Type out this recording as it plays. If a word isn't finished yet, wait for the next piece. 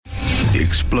The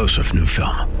explosive new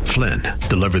film, Flynn,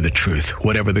 deliver the truth,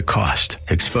 whatever the cost,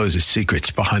 exposes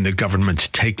secrets behind the government's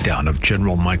takedown of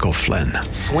General Michael Flynn.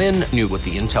 Flynn knew what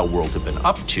the intel world had been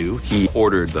up to. He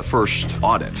ordered the first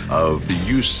audit of the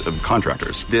use of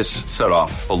contractors. This set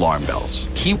off alarm bells.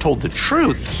 He told the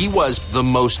truth. He was the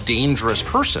most dangerous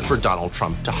person for Donald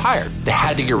Trump to hire. They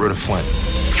had to get rid of Flynn.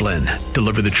 Flynn,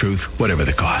 deliver the truth, whatever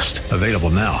the cost. Available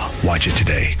now. Watch it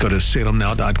today. Go to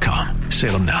salemnow.com.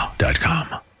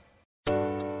 salemnow.com.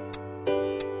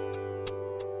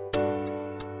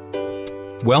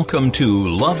 Welcome to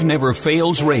Love Never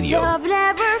Fails Radio. Love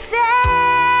never fails.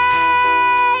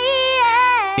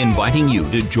 Inviting you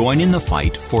to join in the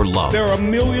fight for love. There are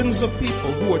millions of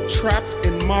people who are trapped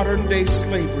in modern-day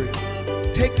slavery.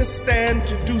 Take a stand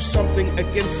to do something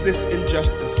against this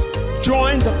injustice.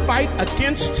 Join the fight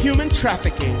against human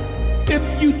trafficking.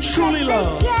 If you truly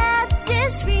love,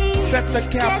 set the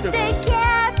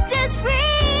captives free.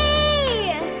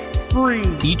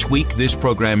 Each week, this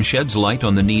program sheds light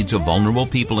on the needs of vulnerable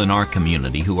people in our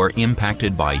community who are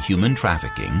impacted by human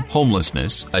trafficking,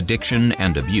 homelessness, addiction,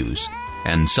 and abuse,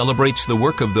 and celebrates the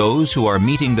work of those who are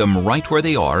meeting them right where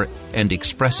they are and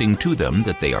expressing to them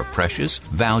that they are precious,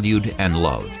 valued, and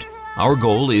loved. Our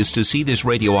goal is to see this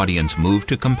radio audience move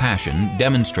to compassion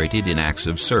demonstrated in acts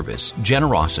of service,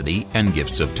 generosity, and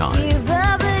gifts of time. Give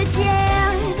up a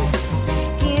chance.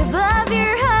 Give up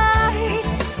your heart.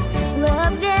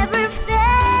 Love never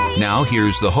fails. Now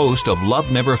here's the host of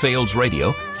Love Never Fails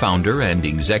Radio, founder and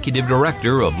executive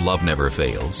director of Love Never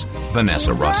Fails,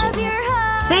 Vanessa Russell.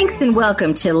 Thanks and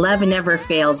welcome to Love Never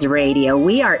Fails Radio.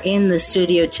 We are in the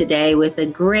studio today with a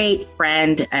great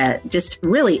friend, just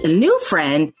really a new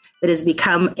friend that has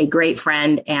become a great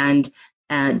friend and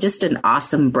just an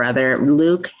awesome brother,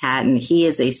 Luke Hatton. He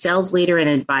is a sales leader and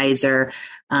advisor,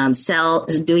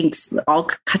 doing all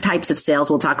types of sales.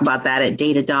 We'll talk about that at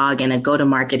Datadog, and a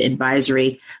go-to-market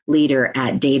advisory leader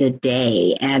at Data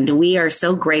Day. And we are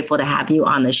so grateful to have you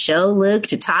on the show, Luke,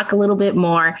 to talk a little bit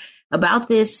more about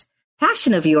this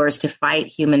passion of yours to fight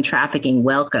human trafficking.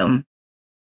 Welcome.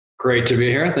 Great to be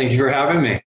here. Thank you for having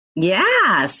me.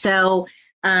 Yeah. So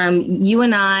you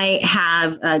and I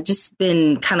have just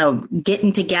been kind of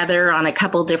getting together on a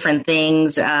couple different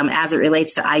things as it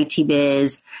relates to IT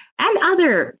biz and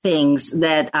other things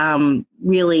that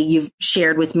really you've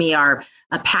shared with me are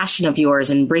a passion of yours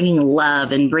in bringing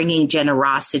love and bringing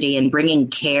generosity and bringing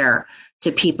care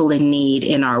to people in need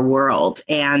in our world.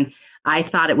 And I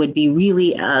thought it would be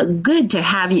really good to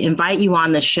have you, invite you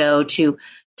on the show to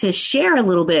share a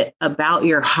little bit about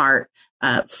your heart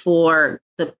for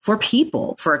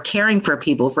people, for caring for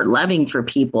people, for loving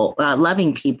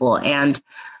people. And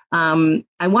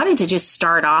I wanted to just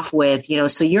start off with,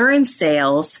 so you're in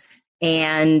sales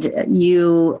and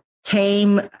you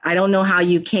came, I don't know how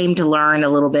you came to learn a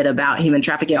little bit about human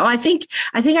trafficking. Oh, I think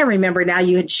I remember now.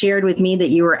 You had shared with me that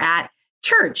you were at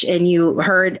church and you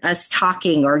heard us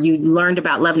talking, or you learned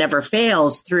about Love Never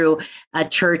Fails through a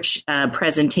church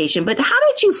presentation. But how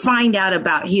did you find out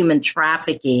about human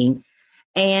trafficking?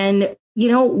 And,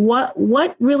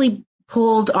 what really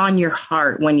pulled on your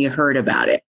heart when you heard about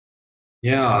it?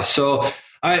 Yeah. So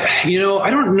I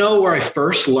don't know where I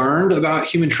first learned about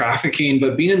human trafficking,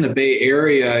 but being in the Bay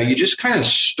Area, you just kind of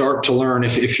start to learn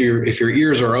if your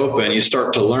ears are open, you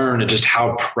start to learn just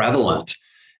how prevalent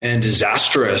and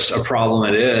disastrous a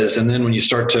problem it is. And then when you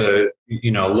start to,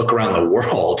 look around the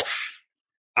world,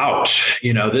 ouch,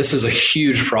 this is a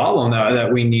huge problem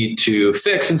that we need to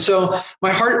fix. And so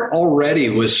my heart already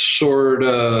was sort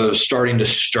of starting to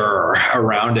stir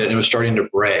around it, and it was starting to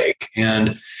break.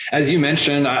 And as you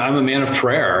mentioned, I'm a man of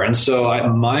prayer. And so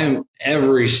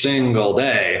every single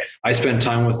day I spend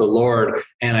time with the Lord,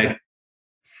 and I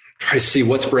try to see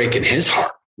what's breaking his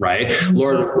heart, right? Mm-hmm.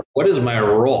 Lord, what is my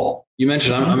role? You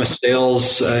mentioned I'm a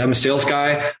sales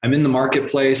guy. I'm in the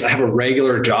marketplace. I have a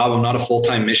regular job. I'm not a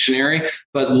full-time missionary,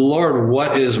 but Lord,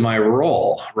 what is my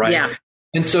role? Right. Yeah.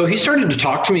 And so he started to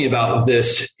talk to me about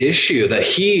this issue that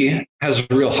he has a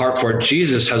real heart for.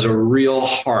 Jesus has a real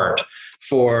heart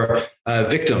for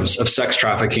victims of sex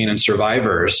trafficking and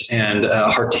survivors, and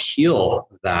a heart to heal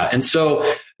that. And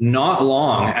so not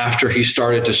long after he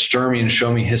started to stir me and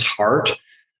show me his heart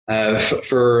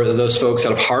for those folks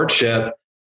out of hardship,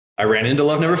 I ran into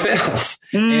Love Never Fails.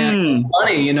 And it's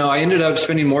funny, I ended up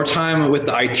spending more time with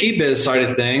the IT biz side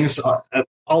of things,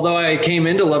 although I came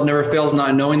into Love Never Fails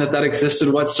not knowing that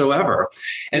existed whatsoever.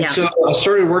 And so I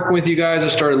started working with you guys. I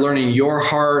started learning your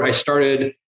heart. I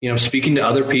started, speaking to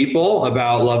other people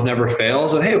about Love Never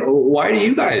Fails. And hey, why do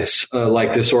you guys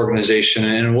like this organization?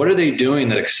 And what are they doing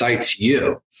that excites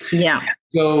you? Yeah.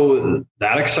 So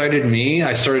that excited me.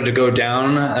 I started to go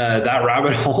down that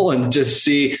rabbit hole and just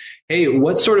see, hey,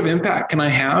 what sort of impact can I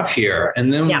have here?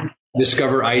 And then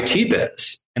discover IT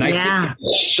Biz. And IT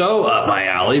is so up my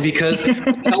alley because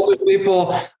helping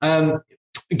people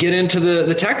get into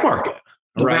the tech market.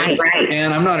 Right.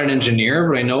 And I'm not an engineer,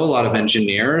 but I know a lot of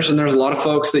engineers, and there's a lot of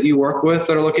folks that you work with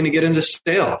that are looking to get into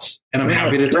sales, and I'm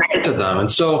happy to talk to them. And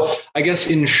so I guess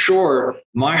in short,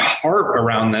 my heart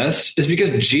around this is because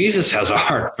Jesus has a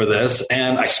heart for this,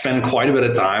 and I spend quite a bit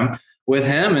of time with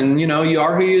him, and you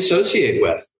are who you associate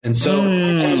with. And so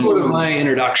that's sort of my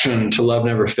introduction to Love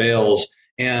Never Fails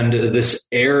and this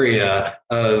area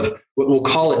of what we'll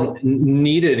call it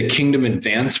needed kingdom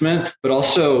advancement, but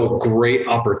also great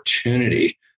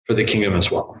opportunity for the kingdom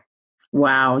as well.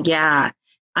 Wow. Yeah.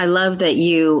 I love that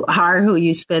you are who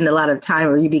you spend a lot of time,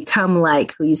 or you become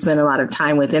like who you spend a lot of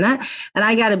time with. And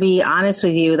I got to be honest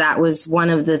with you, that was one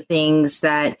of the things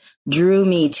that drew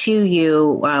me to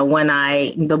you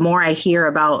the more I hear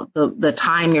about the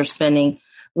time you're spending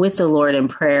with the Lord in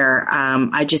prayer.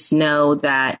 I just know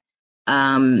that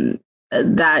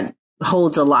that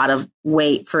holds a lot of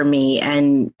weight for me,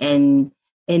 and in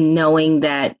knowing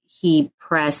that he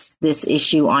pressed this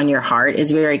issue on your heart is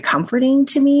very comforting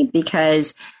to me,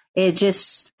 because it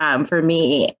just, for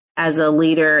me as a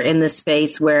leader in the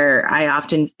space where I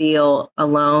often feel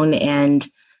alone and,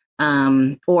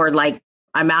 or like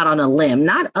I'm out on a limb,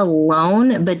 not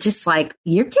alone, but just like,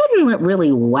 you're getting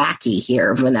really wacky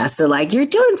here, Vanessa. Like, you're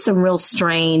doing some real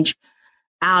strange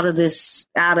out of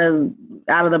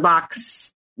the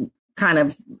box kind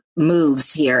of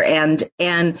moves here. And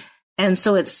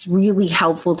so it's really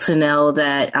helpful to know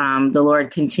that the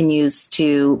Lord continues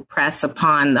to press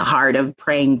upon the heart of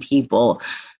praying people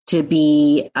to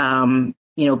be,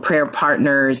 prayer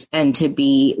partners, and to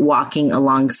be walking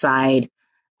alongside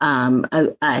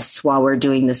us while we're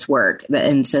doing this work.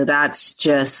 And so that's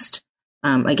just,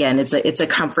 again, it's a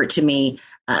comfort to me.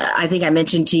 I think I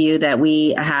mentioned to you that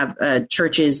we have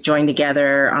churches join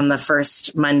together on the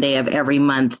first Monday of every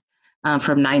month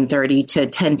from 9:30 to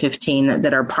 10:15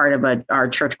 that are part of our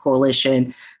church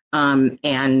coalition.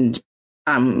 And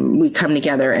we come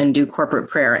together and do corporate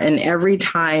prayer. And every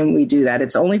time we do that,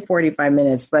 it's only 45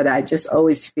 minutes, but I just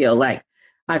always feel like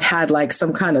I've had like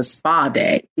some kind of spa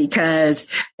day, because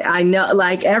I know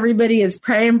like everybody is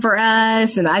praying for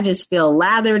us, and I just feel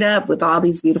lathered up with all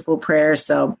these beautiful prayers.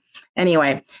 So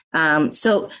anyway,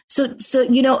 so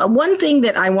one thing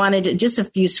that I wanted, just a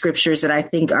few scriptures that I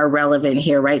think are relevant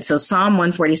here, right? So Psalm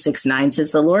 146:9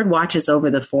 says, "The Lord watches over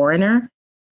the foreigner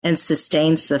and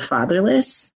sustains the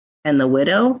fatherless and the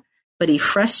widow, but he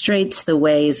frustrates the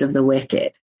ways of the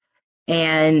wicked."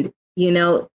 And,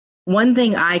 one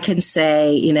thing I can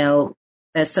say,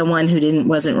 as someone who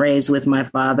wasn't raised with my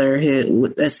father,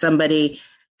 as somebody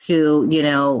who,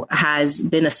 has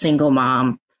been a single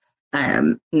mom,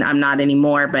 I'm not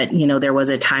anymore, but, there was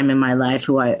a time in my life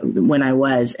when I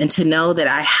was, and to know that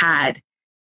I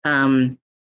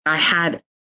had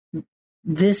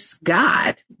this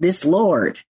God, this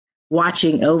Lord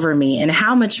watching over me, and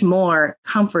how much more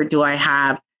comfort do I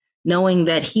have knowing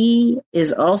that he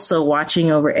is also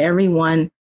watching over every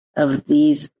one of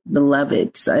these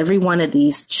beloveds, every one of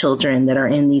these children that are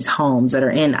in these homes, that are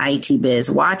in IT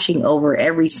Biz, watching over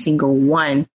every single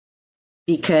one,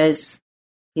 because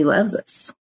he loves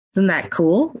us. Isn't that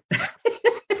cool?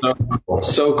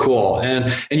 So cool.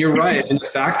 And you're right. And the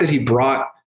fact that he brought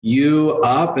you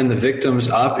up and the victims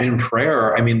up in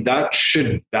prayer, I mean, that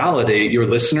should validate your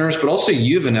listeners, but also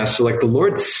you, Vanessa. Like, the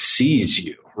Lord sees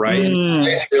you, right? And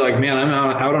you're like, man, I'm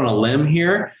out on a limb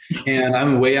here, and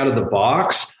I'm way out of the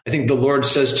box. I think the Lord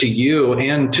says to you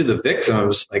and to the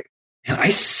victims, like, man, I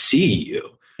see you.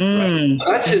 Right?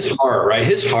 That's his heart, right?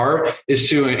 His heart is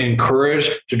to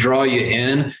encourage, to draw you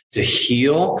in, to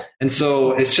heal. And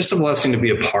so it's just a blessing to be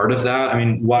a part of that. I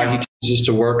mean, why he chooses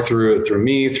to work through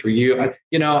me, through you, I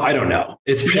don't know.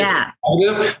 It's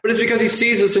positive, but it's because he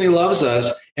sees us and he loves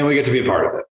us, and we get to be a part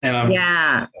of it. And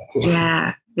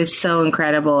it's so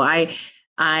incredible. I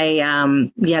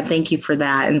thank you for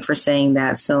that, and for saying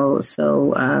that so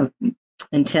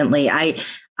intently.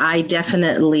 I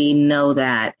definitely know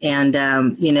that. And,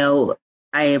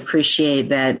 I appreciate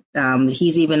that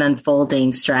he's even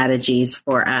unfolding strategies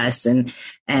for us and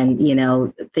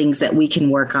things that we can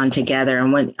work on together.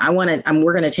 And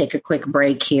we're going to take a quick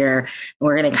break here, and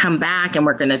we're going to come back, and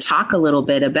we're going to talk a little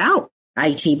bit about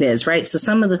IT Biz, right? So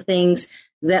some of the things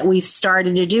that we've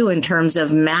started to do in terms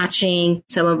of matching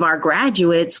some of our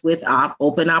graduates with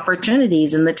open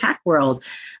opportunities in the tech world.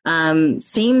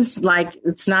 Seems like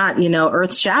it's not,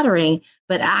 earth shattering,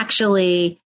 but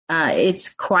actually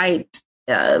it's quite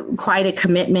quite a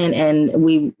commitment, and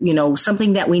we,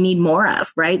 something that we need more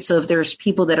of, right? So if there's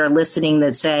people that are listening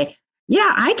that say,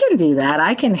 yeah, I can do that.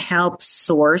 I can help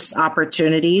source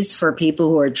opportunities for people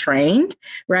who are trained,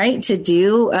 right, to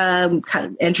do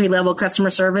entry-level customer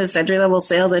service, entry-level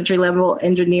sales, entry-level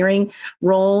engineering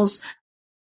roles,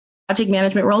 project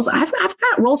management roles. I've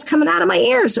got roles coming out of my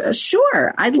ears.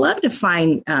 Sure, I'd love to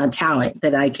find talent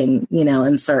that I can,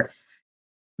 insert.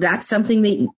 That's something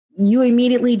that you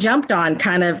immediately jumped on,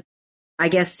 kind of, I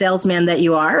guess, salesman that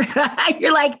you are.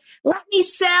 You're like, let me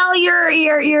sell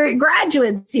your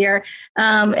graduates here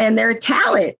and their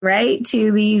talent, right,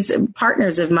 to these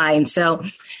partners of mine. So,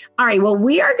 all right, well,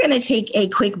 we are going to take a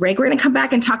quick break. We're going to come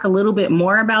back and talk a little bit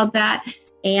more about that,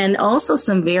 and also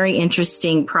some very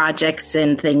interesting projects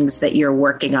and things that you're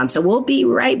working on. So we'll be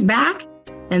right back.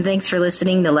 And thanks for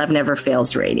listening to Love Never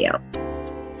Fails Radio.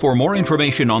 For more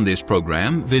information on this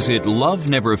program, visit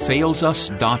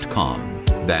loveneverfailsus.com.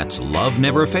 That's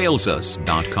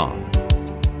loveneverfailsus.com.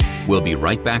 We'll be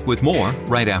right back with more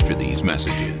right after these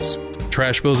messages.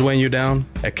 Trash bills weighing you down?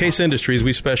 At Case Industries,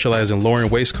 we specialize in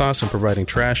lowering waste costs and providing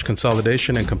trash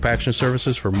consolidation and compaction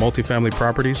services for multifamily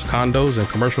properties, condos, and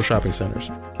commercial shopping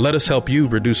centers. Let us help you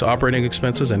reduce operating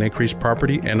expenses and increase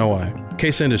property NOI.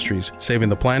 Case Industries, saving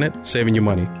the planet, saving you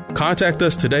money. Contact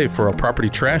us today for a property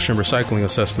trash and recycling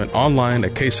assessment online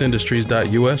at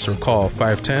caseindustries.us or call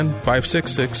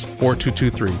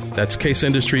 510-566-4223. That's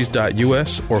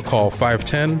caseindustries.us or call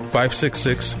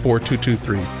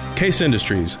 510-566-4223. Case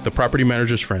Industries, the property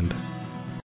manager's friend.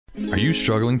 Are you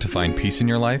struggling to find peace in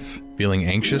your life, feeling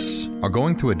anxious, or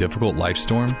going through a difficult life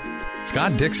storm?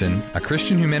 Scott Dixon, a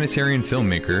Christian humanitarian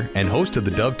filmmaker and host of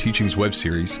the Dove Teachings web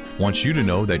series, wants you to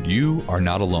know that you are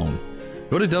not alone.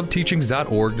 Go to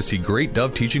doveteachings.org to see great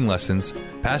Dove teaching lessons,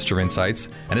 pastor insights,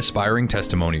 and aspiring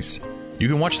testimonies. You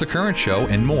can watch the current show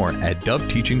and more at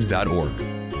doveteachings.org.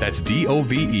 That's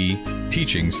DOVE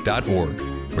teachings.org,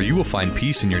 where you will find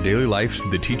peace in your daily life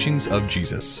through the teachings of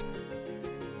Jesus.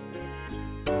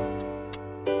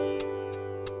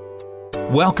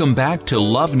 Welcome back to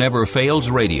Love Never Fails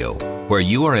Radio, where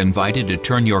you are invited to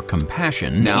turn your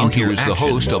compassion now into action. Here's the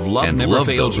host of Love Never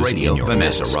Fails Radio,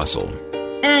 Vanessa Russell.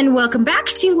 And welcome back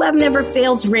to Love Never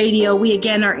Fails Radio. We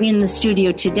again are in the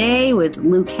studio today with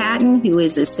Luke Hatton, who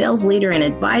is a sales leader and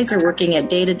advisor working at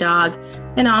Datadog,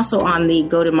 and also on the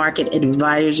Go-to-Market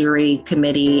Advisory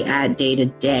Committee at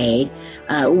Day-to-Day.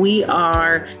 We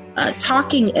are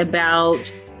talking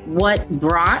about what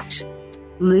brought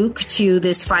Luke to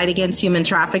this fight against human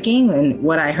trafficking, and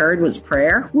what I heard was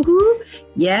prayer. Woohoo!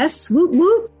 Yes, whoop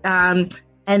whoop. And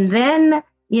then,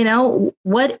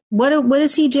 what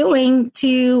is he doing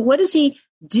what is he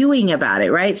doing about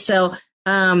it, right? So,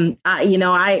 I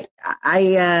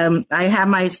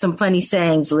have some funny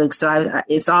sayings, Luke. So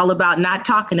it's all about not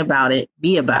talking about it,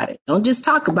 be about it. Don't just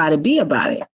talk about it, be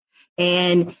about it.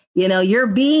 And, you're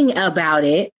being about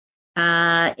it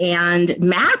and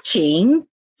matching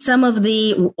some of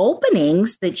the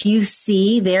openings that you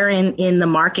see there in the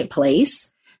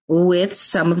marketplace with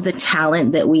some of the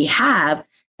talent that we have.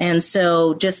 And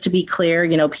so just to be clear,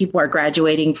 people are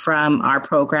graduating from our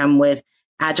program with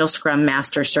Agile Scrum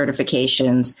Master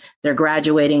certifications. They're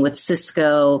graduating with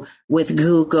Cisco, with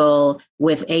Google,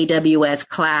 with AWS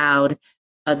Cloud,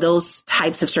 those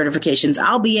types of certifications,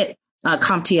 albeit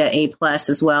CompTIA A+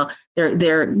 as well.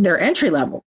 They're entry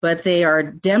level, but they are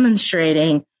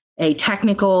demonstrating a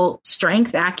technical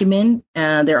strength acumen.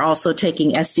 They're also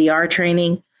taking SDR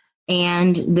training,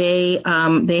 and they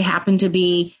happen to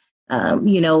be,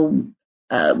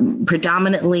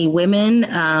 predominantly women.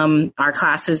 Our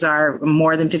classes are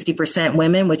more than 50%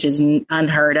 women, which is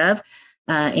unheard of,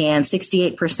 and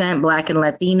 68% Black and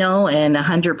Latino, and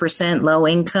 100% low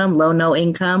income, no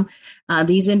income.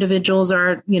 These individuals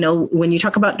are, when you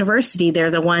talk about diversity,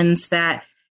 they're the ones that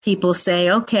people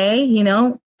say, okay,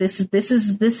 This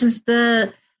is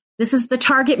the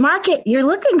target market you're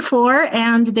looking for,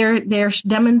 and they're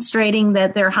demonstrating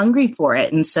that they're hungry for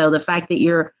it. And so the fact that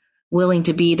you're willing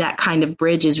to be that kind of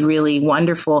bridge is really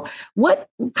wonderful. What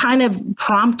kind of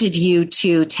prompted you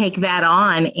to take that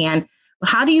on, and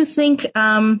how do you think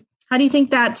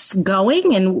that's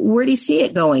going, and where do you see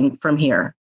it going from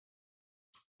here?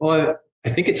 Well, I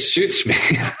think it suits me.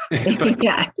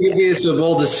 Yeah. Maybe it's so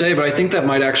bold to say, but I think that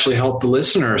might actually help the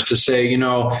listeners to say,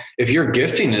 if your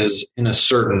gifting is in a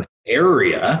certain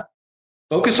area,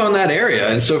 focus on that area.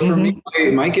 And so for me,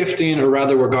 my gifting, or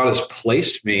rather where God has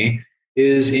placed me,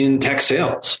 is in tech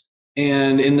sales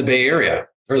and in the Bay Area,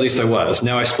 or at least I was.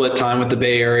 Now I split time with the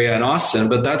Bay Area and Austin,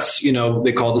 but that's,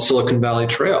 they call it the Silicon Valley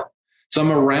Trail. So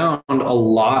I'm around a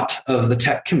lot of the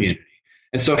tech community.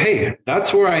 And so, hey,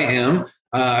 that's where I am.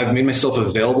 I've made myself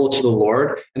available to the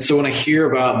Lord. And so when I hear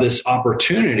about this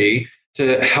opportunity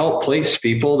to help place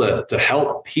people, to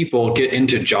help people get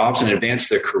into jobs and advance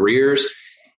their careers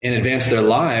and advance their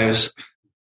lives,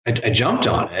 I jumped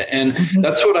on it. And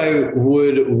that's what I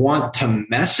would want to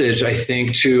message, I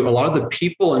think, to a lot of the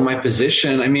people in my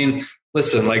position. I mean,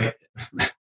 listen, like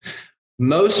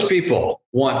most people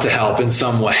want to help in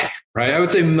some way, right? I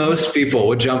would say most people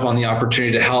would jump on the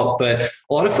opportunity to help, but a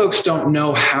lot of folks don't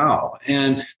know how.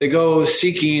 And they go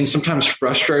seeking, sometimes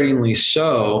frustratingly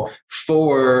so,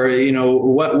 for,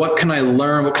 what can I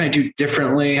learn? What can I do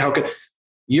differently?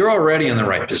 You're already in the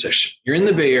right position. You're in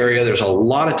the Bay Area. There's a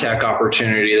lot of tech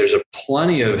opportunity. There's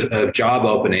plenty of job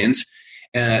openings,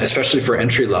 especially for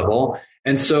entry level.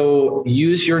 And so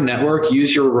use your network,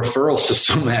 use your referral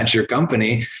system at your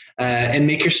company, and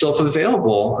make yourself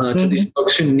available to these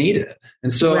folks who need it.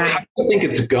 And so how do I think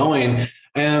it's going?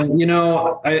 I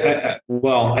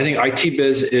think IT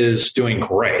Biz is doing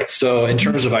great. So in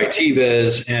terms of IT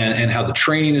Biz and how the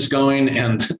training is going,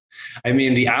 and I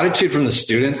mean, the attitude from the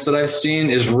students that I've seen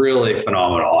is really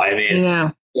phenomenal. I mean,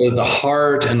 the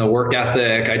heart and the work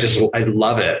ethic, I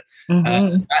love it.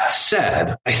 That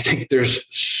said, I think there's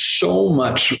so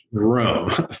much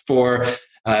room for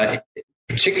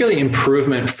particularly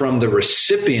improvement from the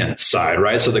recipient side,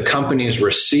 right? So the companies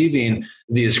receiving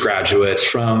these graduates,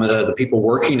 from the people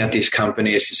working at these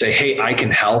companies, to say, hey, I can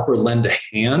help or lend a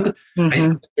hand. I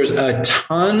think there's a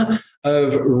ton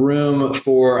of room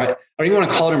for, I don't even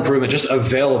want to call it improvement, just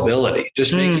availability,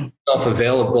 just making yourself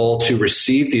available to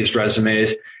receive these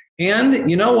resumes. And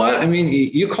you know what? I mean,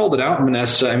 you called it out,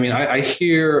 Vanessa. I mean, I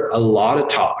hear a lot of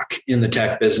talk in the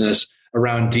tech business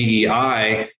around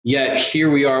DEI, yet here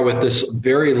we are with this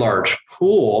very large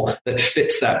pool that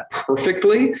fits that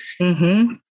perfectly.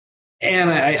 And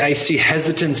I see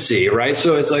hesitancy, right?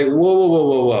 So it's like,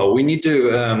 whoa. We need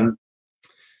to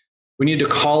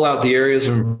call out the areas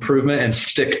of improvement and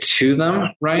stick to them,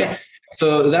 right?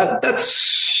 So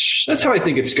that's how I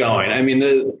think it's going. I mean,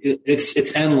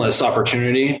 it's endless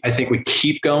opportunity. I think we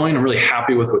keep going. I'm really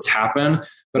happy with what's happened,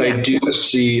 but I do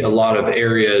see a lot of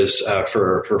areas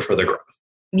for further growth.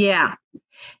 Yeah.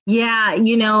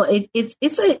 It's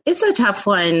a tough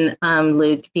one,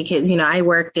 Luke, because, I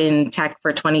worked in tech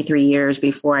for 23 years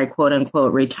before I quote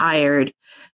unquote retired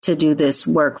to do this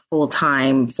work full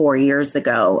time 4 years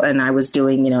ago. And I was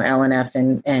doing, LNF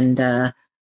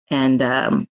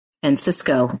and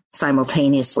Cisco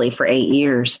simultaneously for 8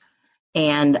 years.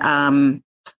 And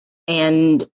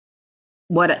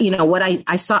what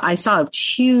I saw a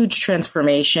huge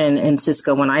transformation in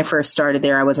Cisco. When I first started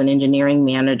there, I was an engineering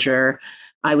manager.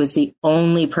 I was the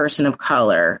only person of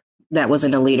color that was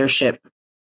in a leadership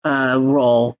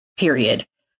role, period.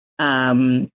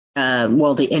 The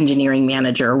engineering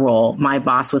manager role. My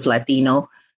boss was Latino,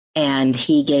 and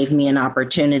he gave me an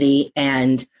opportunity,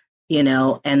 and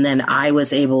then I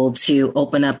was able to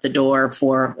open up the door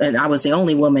and I was the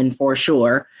only woman for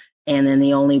sure, and then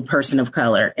the only person of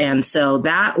color. And so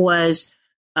that was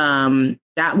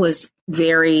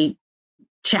very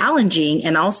challenging.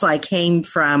 And also I came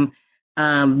from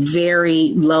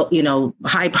very low,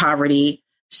 high poverty.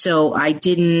 So I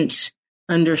didn't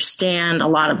understand a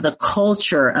lot of the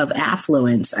culture of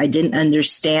affluence. I didn't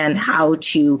understand how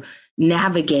to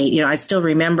navigate. I still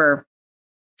remember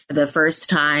the first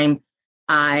time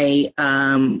I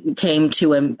came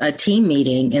to a team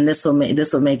meeting, and this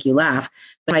will make you laugh.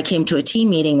 When I came to a team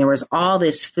meeting, there was all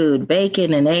this food,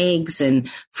 bacon and eggs and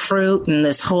fruit, and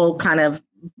this whole kind of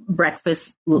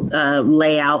breakfast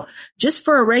layout just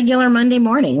for a regular Monday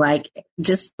morning, like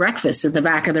just breakfast at the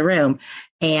back of the room,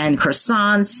 and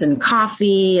croissants and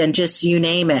coffee and just you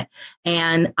name it.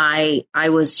 And I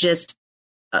was just,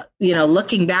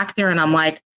 looking back there, and I'm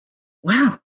like,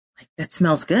 wow, that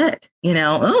smells good,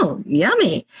 oh,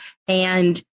 yummy.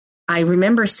 And I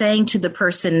remember saying to the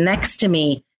person next to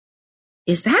me,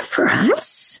 is that for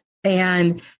us?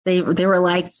 And they were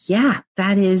like, yeah,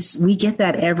 we get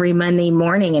that every Monday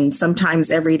morning and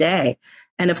sometimes every day.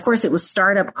 And of course it was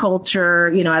startup culture.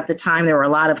 At the time there were a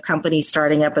lot of companies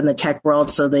starting up in the tech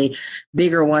world. So the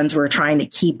bigger ones were trying to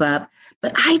keep up,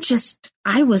 but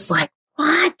I was like,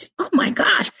 what? Oh my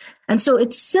gosh. And so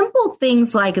it's simple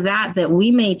things like that we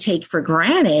may take for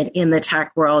granted in the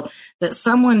tech world, that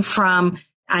someone from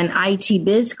an IT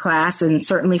biz class, and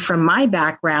certainly from my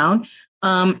background,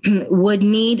 would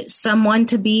need someone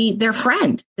to be their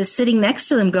friend, that's sitting next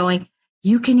to them going,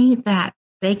 you can eat that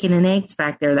bacon and eggs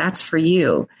back there. That's for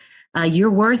you.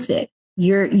 You're worth it.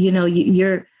 We're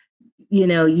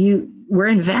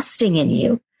investing in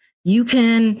you. You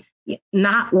can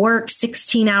not work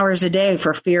 16 hours a day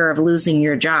for fear of losing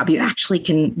your job. You actually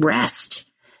can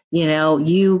rest.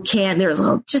 You can't, there's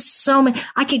just so many,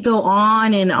 I could go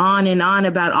on and on and on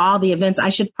about all the events. I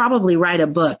should probably write a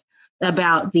book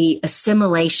about the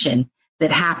assimilation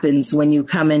that happens when you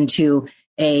come into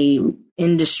a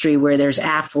industry where there's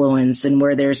affluence and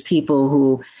where there's people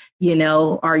who,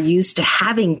 are used to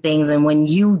having things. And when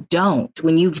you don't,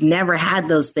 when you've never had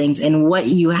those things, and what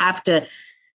you have to,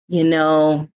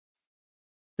 the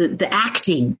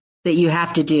acting that you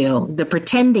have to do, the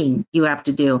pretending you have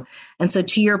to do. And so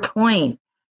to your point,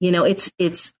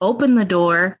 it's open the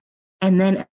door and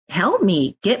then help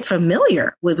me get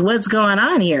familiar with what's going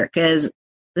on here, because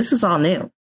this is all new.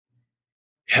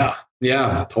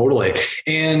 Yeah, totally.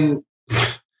 And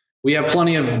we have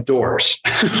plenty of doors,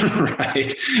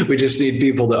 right? We just need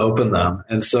people to open them.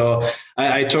 And so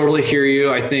I totally hear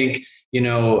you. I think,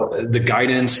 the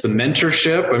guidance, the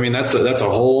mentorship, I mean, that's a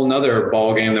whole nother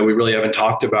ballgame that we really haven't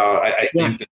talked about. I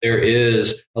think that there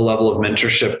is a level of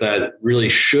mentorship that really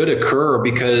should occur,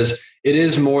 because it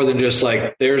is more than just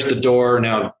like, there's the door,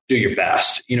 now do your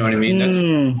best. You know what I mean? That's,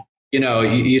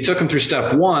 you took them through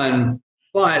step one,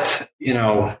 but,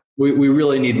 we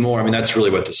really need more. I mean, that's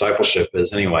really what discipleship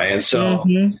is anyway. And so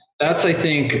that's, I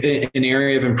think, an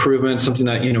area of improvement, something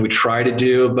that, we try to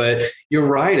do. But you're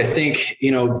right. I think,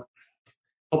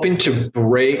 helping to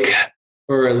break,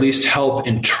 or at least help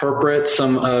interpret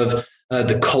some of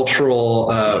the cultural,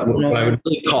 what I would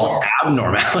really call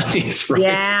abnormalities. Right?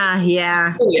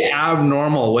 Yeah. Really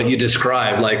abnormal, what you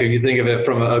described, like if you think of it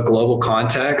from a global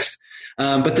context.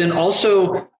 But then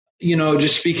also,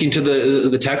 just speaking to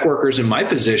the tech workers in my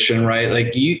position, right?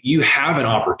 Like you have an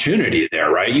opportunity there,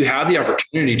 right? You have the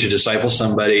opportunity to disciple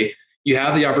somebody. You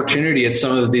have the opportunity at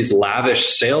some of these lavish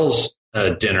sales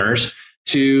dinners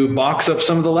to box up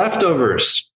some of the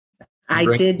leftovers. I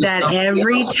did that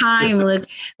every time. Look,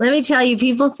 let me tell you,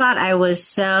 people thought I was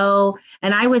so,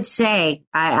 and I would say,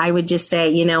 I would just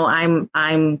say,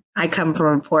 I come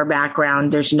from a poor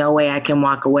background. There's no way I can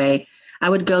walk away. I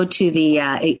would go to the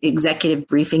executive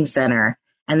briefing center,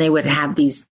 and they would have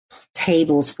these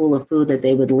tables full of food that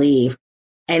they would leave.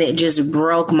 And it just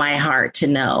broke my heart to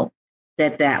know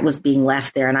that was being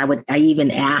left there. And I even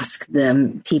ask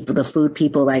the food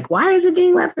people, like, why is it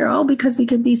being left there? Oh, because we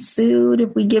could be sued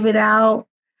if we give it out.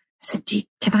 I said,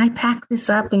 can I pack this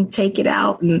up and take it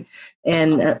out? And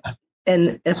a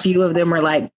few of them were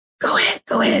like, go ahead.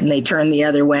 And they turned the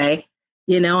other way,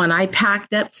 and I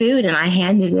packed up food and I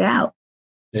handed it out.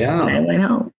 Yeah. And I went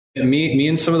home. And me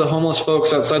and some of the homeless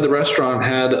folks outside the restaurant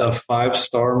had a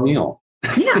 5-star meal.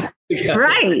 Yeah.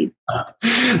 Right.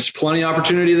 There's plenty of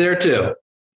opportunity there too.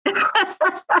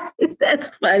 That's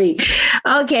funny.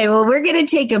 Okay. Well, we're going to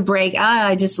take a break. Oh,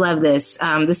 I just love this.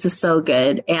 This is so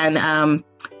good. And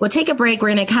we'll take a break.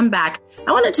 We're going to come back.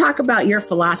 I want to talk about your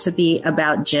philosophy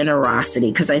about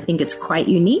generosity, because I think it's quite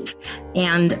unique.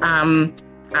 And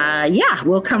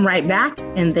we'll come right back.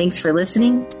 And thanks for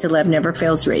listening to Love Never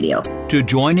Fails Radio. To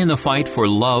join in the fight for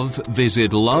love,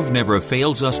 visit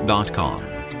loveneverfailsus.com.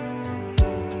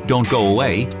 Don't go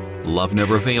away. Love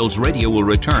Never Fails Radio will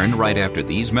return right after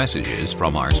these messages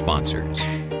from our sponsors.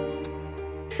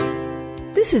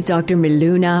 This is Dr.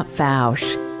 Miluna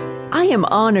Fausch. I am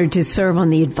honored to serve on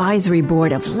the advisory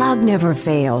board of Love Never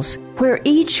Fails, where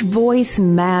each voice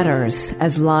matters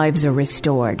as lives are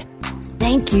restored.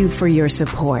 Thank you for your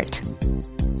support.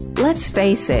 Let's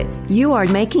face it, you are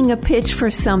making a pitch for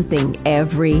something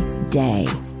every day.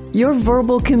 Your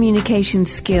verbal communication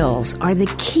skills are the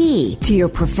key to your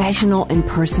professional and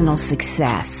personal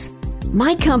success.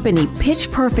 My company,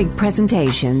 Pitch Perfect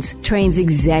Presentations, trains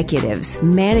executives,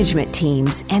 management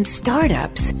teams, and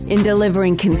startups in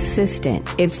delivering consistent,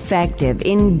 effective,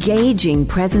 engaging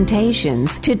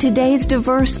presentations to today's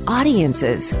diverse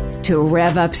audiences to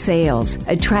rev up sales,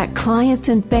 attract clients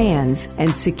and fans,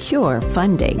 and secure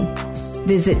funding.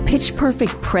 Visit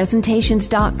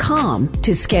pitchperfectpresentations.com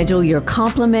to schedule your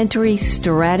complimentary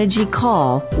strategy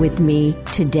call with me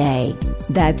today.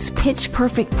 That's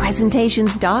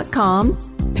pitchperfectpresentations.com,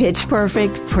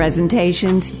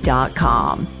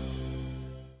 pitchperfectpresentations.com.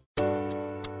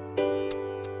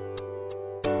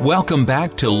 Welcome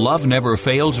back to Love Never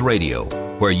Fails Radio,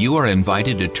 where you are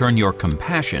invited to turn your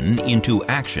compassion into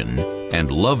action and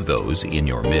love those in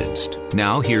your midst.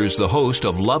 Now, here's the host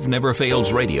of Love Never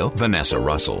Fails Radio, Vanessa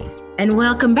Russell. And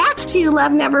welcome back to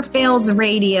Love Never Fails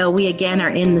Radio. We again are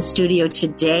in the studio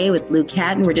today with Luke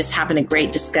Hatton. We're just having a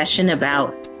great discussion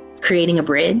about creating a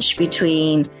bridge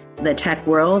between the tech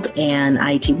world and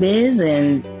IT biz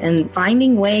and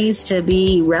finding ways to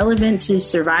be relevant to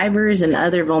survivors and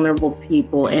other vulnerable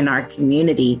people in our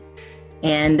community.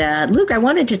 And Luke, I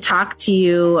wanted to talk to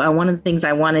you. One of the things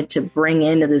I wanted to bring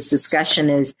into this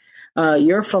discussion is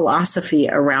your philosophy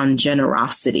around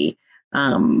generosity.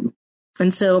 And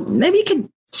so maybe you could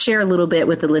share a little bit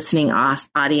with the listening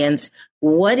audience.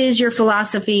 What is your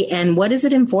philosophy and what is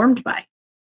it informed by?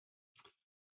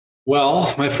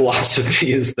 Well, my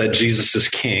philosophy is that Jesus is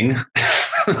king.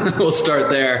 We'll start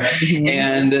there. Mm-hmm.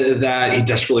 And that he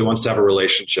desperately wants to have a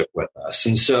relationship with us.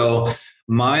 And so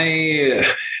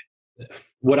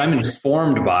what I'm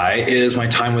informed by is my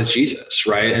time with Jesus,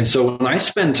 right? And so when I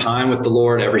spend time with the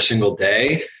Lord every single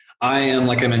day, I am,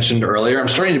 like I mentioned earlier, I'm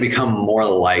starting to become more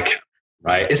like him,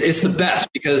 right? It's the best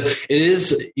because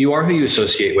you are who you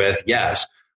associate with, yes.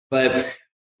 But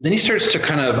then he starts to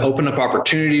kind of open up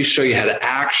opportunities, show you how to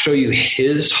act, show you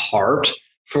his heart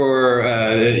for,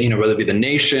 whether it be the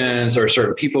nations or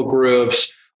certain people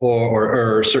groups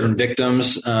or certain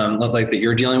victims like that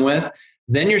you're dealing with.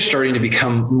 Then you're starting to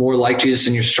become more like Jesus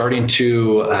and you're starting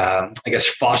to,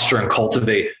 foster and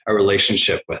cultivate a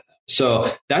relationship with him.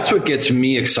 So that's what gets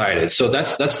me excited. So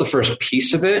that's the first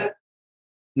piece of it.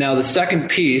 Now, the second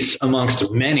piece,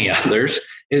 amongst many others,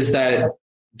 is that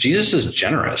Jesus is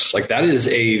generous. Like that is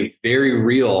a very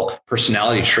real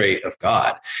personality trait of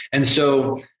God. And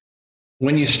so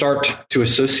when you start to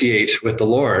associate with the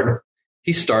Lord,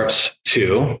 he starts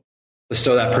to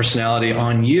bestow that personality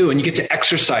on you and you get to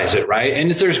exercise it, right?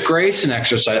 And there's grace in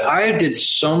exercise. I did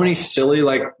so many silly,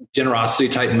 like generosity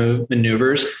type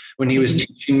maneuvers when he was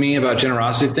teaching me about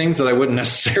generosity things that I wouldn't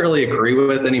necessarily agree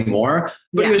with anymore,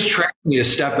 but he was training me to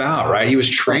step out, right? He was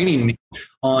training me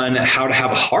on how to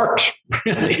have a heart,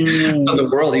 really, of the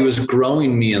world. He was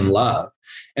growing me in love.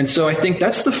 And so I think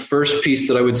that's the first piece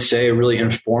that I would say really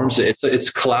informs it. It's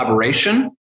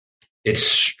collaboration, it's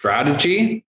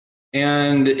strategy,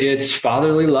 and it's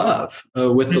fatherly love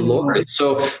with the Lord.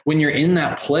 So when you're in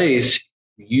that place,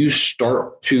 you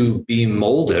start to be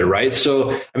molded, right?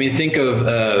 So, I mean, think of,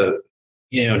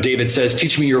 David says,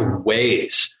 teach me your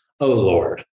ways, O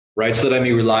Lord, right? So that I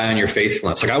may rely on your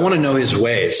faithfulness. Like I want to know his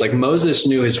ways. Like Moses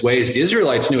knew his ways. The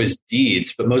Israelites knew his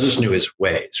deeds, but Moses knew his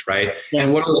ways, right? Yeah.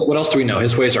 And what else do we know?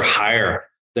 His ways are higher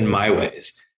than my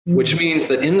ways, which means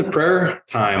that in the prayer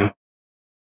time,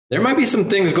 there might be some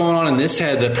things going on in this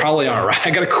head that probably aren't right.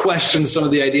 I got to question some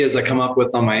of the ideas I come up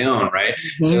with on my own, right?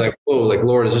 So like, whoa, like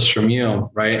Lord, is this from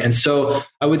you, right? And so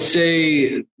I would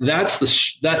say that's the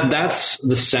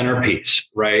centerpiece,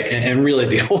 right? And really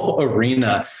the whole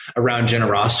arena around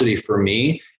generosity for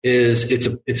me is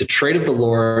it's a trait of the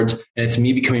Lord's, and it's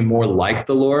me becoming more like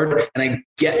the Lord, and I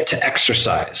get to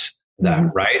exercise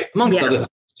that, right? Amongst other things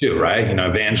too, right?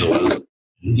 Evangelism.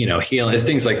 Healing,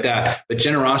 things like that. But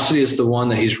generosity is the one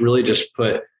that he's really just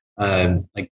put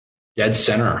like dead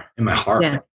center in my heart.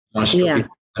 Yeah. I want to start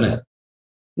in it.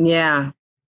 Yeah.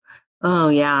 Oh,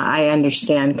 yeah. I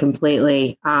understand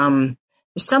completely. There's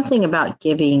something about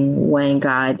giving when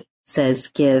God says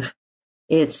give.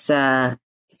 It's not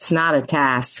a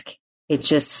task. It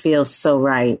just feels so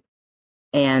right.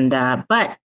 And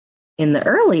but in the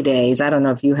early days, I don't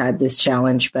know if you had this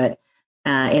challenge, but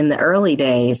in the early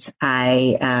days,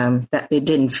 it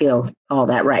didn't feel all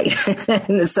that right.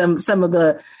 And some of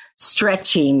the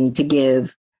stretching to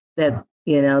give that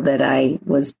I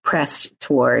was pressed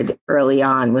toward early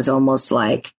on was almost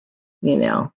like,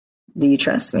 do you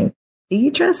trust me? Do you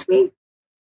trust me?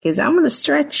 Because I'm going to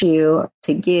stretch you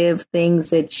to give things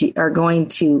that are going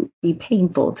to be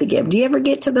painful to give. Do you ever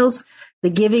get to those? The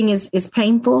giving is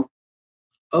painful.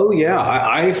 Oh, yeah.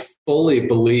 I fully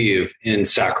believe in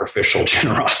sacrificial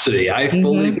generosity. I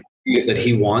fully believe that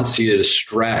he wants you to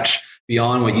stretch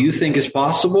beyond what you think is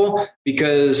possible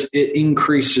because it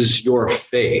increases your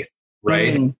faith,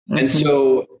 right? And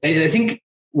so I think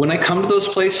when I come to those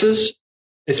places,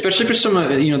 especially for some of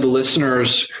the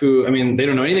listeners who, they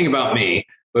don't know anything about me,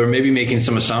 but are maybe making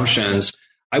some assumptions,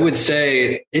 I would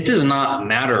say it does not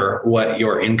matter what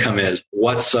your income is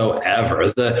whatsoever.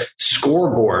 The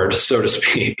scoreboard, so to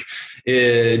speak,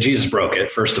 Jesus broke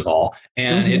it, first of all,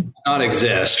 and it does not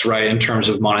exist, right, in terms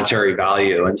of monetary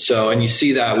value. And you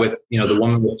see that with, the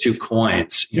woman with 2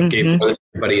 coins, gave more than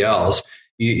everybody else.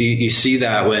 You see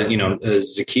that when,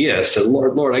 Zacchaeus said,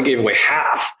 Lord, I gave away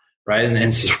half. Right.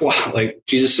 And says, wow, like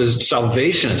Jesus says,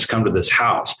 salvation has come to this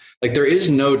house. Like there is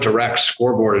no direct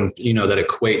scoreboard and, that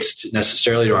equates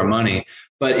necessarily to our money,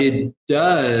 but it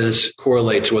does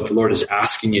correlate to what the Lord is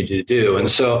asking you to do. And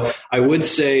so I would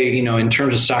say, in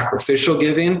terms of sacrificial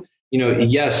giving,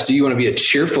 yes, do you want to be a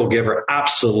cheerful giver?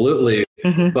 Absolutely.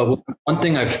 But one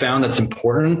thing I've found that's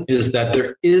important is that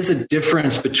there is a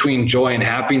difference between joy and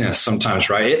happiness sometimes,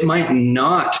 right? It might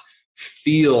not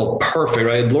feel perfect,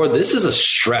 right? Lord, this is a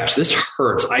stretch. This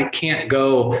hurts. I can't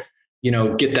go,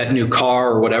 get that new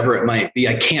car or whatever it might be.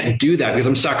 I can't do that because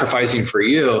I'm sacrificing for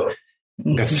you.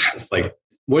 It's like,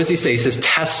 what does he say? He says,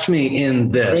 test me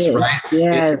in this, right?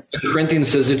 Yes. Corinthians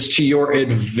says it's to your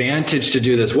advantage to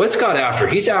do this. What's God after?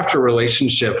 He's after a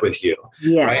relationship with you,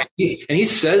 right? And he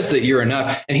says that you're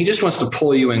enough, and he just wants to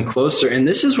pull you in closer. And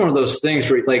this is one of those things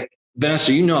where, like,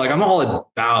 Vanessa, I'm all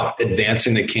about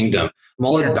advancing the kingdom. I'm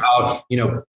all about,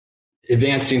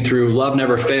 advancing through Love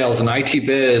Never Fails and IT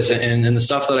Biz and the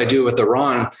stuff that I do with the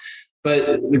Ron.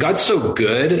 But God's so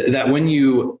good that when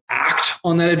you act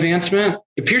on that advancement,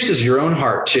 it pierces your own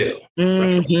heart too.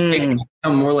 Right? It makes you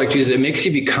become more like Jesus. It makes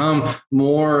you become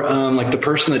more like the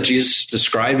person that Jesus is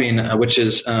describing, which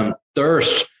is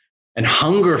thirst and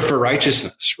hunger for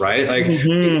righteousness, right? Like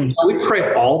we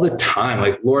pray all the time,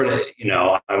 like, Lord,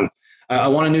 I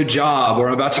want a new job, or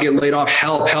I'm about to get laid off.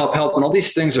 Help. And all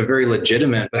these things are very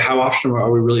legitimate. But how often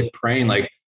are we really praying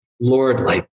like, Lord,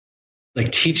 like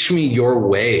teach me your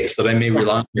ways that I may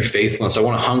rely on your faithfulness. I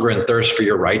want to hunger and thirst for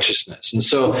your righteousness. And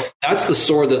so that's the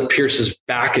sword that pierces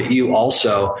back at you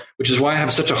also, which is why I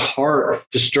have such a heart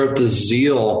to stir up the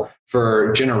zeal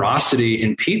for generosity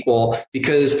in people,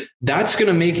 because that's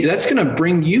going to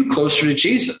bring you closer to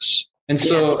Jesus. And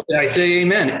so I say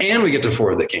amen. And we get to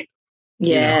forward the kingdom.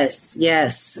 Yes.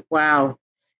 Yes. Wow.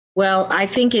 Well, I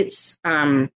think it's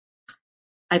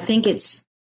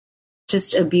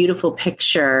just a beautiful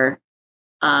picture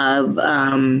of,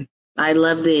 I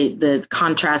love the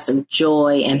contrast of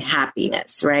joy and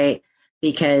happiness, right?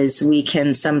 Because we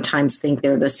can sometimes think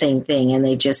they're the same thing and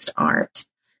they just aren't.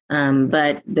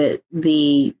 But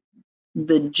the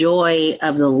joy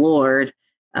of the Lord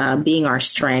being our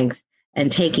strength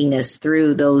and taking us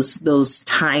through those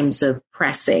times of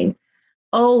pressing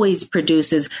always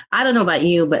produces, I don't know about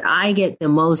you, but I get the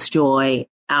most joy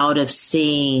out of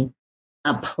seeing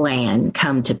a plan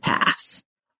come to pass.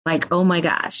 Like, oh my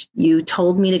gosh, you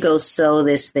told me to go sow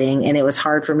this thing and it was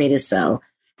hard for me to sow.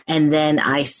 And then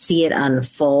I see it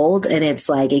unfold and it's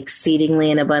like exceedingly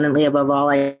and abundantly above all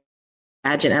I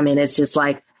imagine. I mean, it's just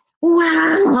like,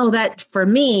 wow, that for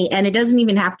me, and it doesn't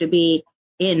even have to be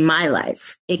in my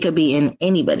life. It could be in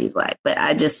anybody's life, but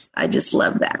I just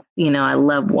love that. I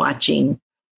love watching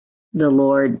the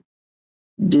Lord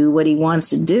do what he wants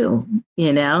to do,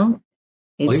 He wants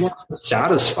to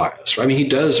satisfy us, right? I mean, he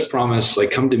does promise,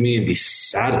 like, come to me and be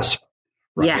satisfied.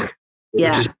 Right?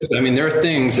 Yeah. There are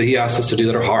things that he asks us to do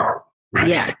that are hard, right?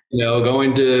 Yeah.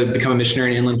 Going to become a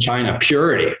missionary in inland China,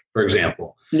 purity, for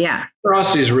example. Yeah.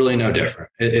 Generosity is really no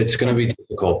different. It's going to be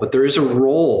difficult, but there is a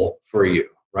role for you,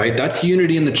 right? That's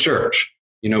unity in the church.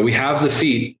 We have the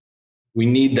feet. We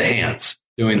need the hands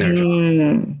doing their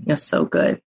job. That's so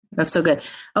good. That's so good.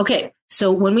 Okay.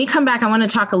 So when we come back, I want to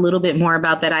talk a little bit more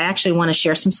about that. I actually want to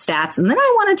share some stats, and then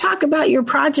I want to talk about your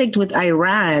project with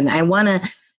Iran. I want to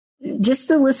just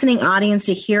the listening audience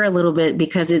to hear a little bit,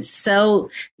 because it's so,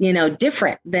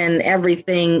 different than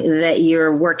everything that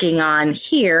you're working on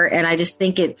here. And I just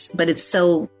think it's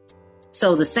so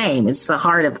the same. It's the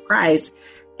heart of Christ.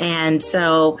 And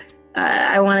so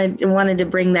I wanted to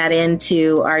bring that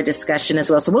into our discussion as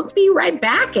well. So we'll be right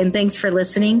back. And thanks for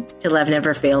listening to Love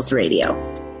Never Fails Radio.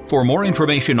 For more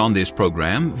information on this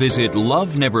program, visit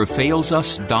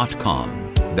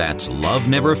loveneverfailsus.com. That's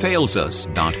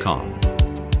loveneverfailsus.com.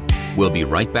 We'll be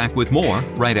right back with more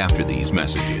right after these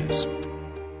messages.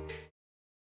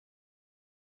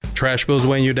 Trash bills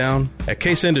weighing you down? At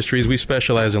Case Industries, we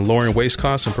specialize in lowering waste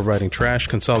costs and providing trash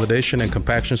consolidation and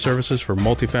compaction services for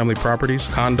multifamily properties,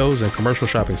 condos, and commercial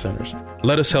shopping centers.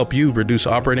 Let us help you reduce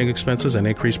operating expenses and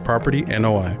increase property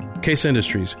NOI. Case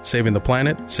Industries, saving the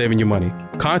planet, saving you money.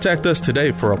 Contact us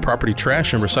today for a property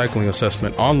trash and recycling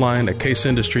assessment online at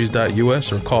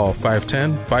caseindustries.us or call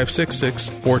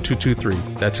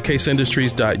 510-566-4223. That's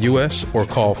caseindustries.us or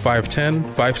call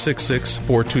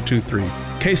 510-566-4223.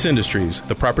 Case Industries,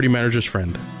 the property manager's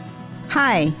friend.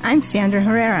 Hi, I'm Sandra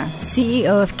Herrera,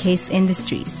 CEO of Case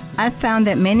Industries. I've found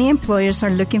that many employers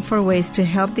are looking for ways to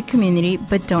help the community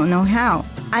but don't know how.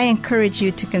 I encourage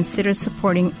you to consider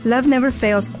supporting Love Never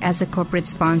Fails as a corporate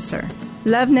sponsor.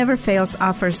 Love Never Fails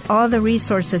offers all the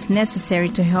resources necessary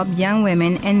to help young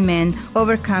women and men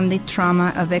overcome the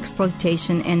trauma of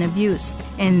exploitation and abuse.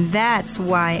 And that's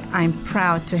why I'm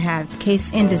proud to have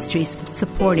Case Industries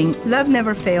supporting Love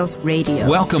Never Fails Radio.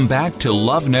 Welcome back to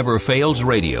Love Never Fails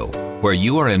Radio, where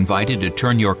you are invited to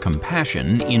turn your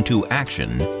compassion into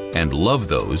action and love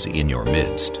those in your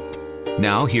midst.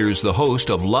 Now, here's the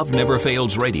host of Love Never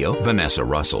Fails Radio, Vanessa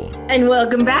Russell. And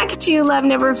welcome back to Love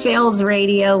Never Fails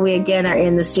Radio. We again are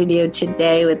in the studio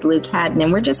today with Luke Haddon,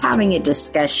 and we're just having a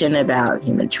discussion about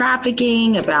human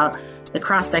trafficking, about the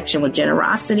cross-section with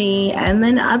generosity, and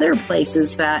then other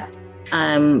places that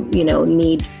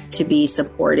need to be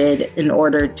supported in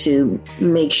order to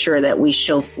make sure that we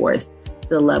show forth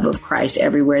the love of Christ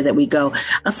everywhere that we go.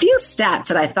 A few stats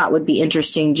that I thought would be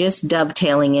interesting, just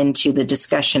dovetailing into the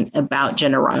discussion about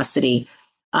generosity.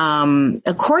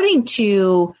 According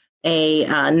to a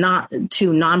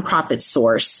nonprofit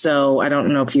source, so I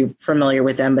don't know if you're familiar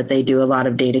with them, but they do a lot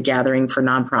of data gathering for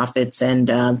nonprofits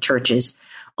and churches.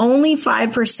 Only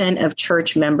 5% of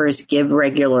church members give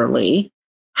regularly.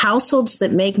 Households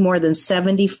that make more than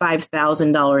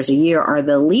 $75,000 a year are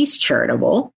the least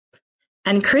charitable.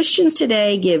 And Christians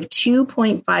today give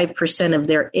 2.5% of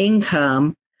their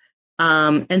income.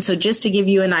 And so just to give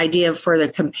you an idea for the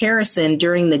comparison,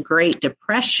 during the Great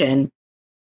Depression,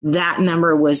 that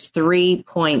number was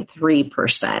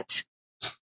 3.3%.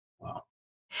 Wow.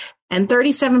 And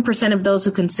 37% of those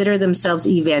who consider themselves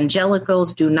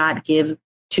evangelicals do not give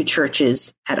to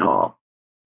churches at all.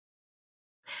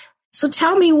 So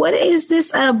tell me, what is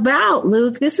this about,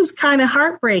 Luke? This is kind of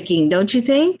heartbreaking, don't you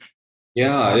think?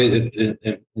 Yeah,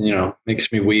 it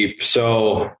makes me weep.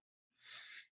 So,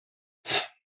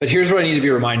 but here's what I need to be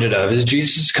reminded of is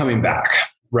Jesus is coming back,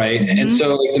 right? Mm-hmm. And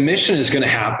so the mission is going to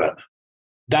happen.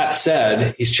 That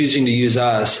said, he's choosing to use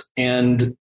us,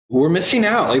 and we're missing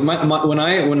out. Like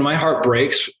when my heart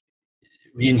breaks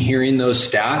in hearing those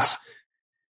stats,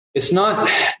 it's not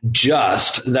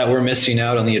just that we're missing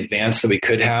out on the advance that we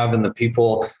could have and the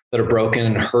people that are broken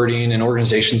and hurting and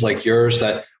organizations like yours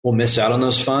that will miss out on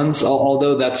those funds.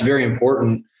 Although that's very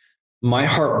important, my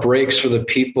heart breaks for the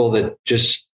people that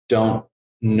just don't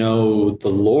know the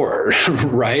Lord,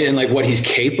 right? And like what he's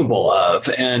capable of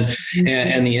and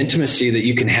the intimacy that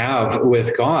you can have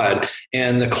with God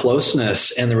and the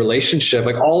closeness and the relationship,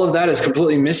 like all of that is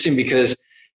completely missing because,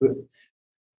 and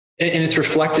it's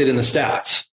reflected in the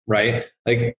stats, right?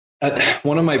 Like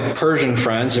one of my Persian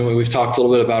friends, and we've talked a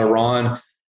little bit about Iran.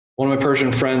 One of my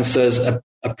Persian friends says a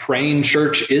praying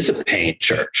church is a paying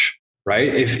church,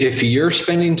 right? If you're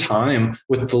spending time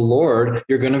with the Lord,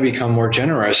 you're going to become more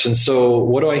generous. And so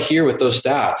what do I hear with those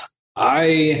stats?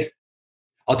 I'll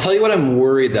tell you what I'm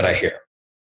worried that I hear.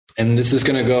 And this is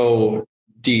going to go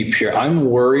deep here. I'm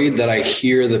worried that I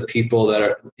hear the people that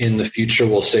are in the future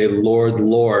will say, Lord,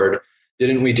 Lord,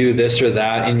 didn't we do this or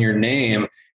that in your name?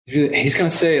 He's going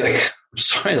to say, like, I'm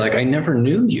sorry, like I never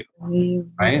knew you,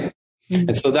 right? Mm-hmm.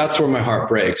 And so that's where my heart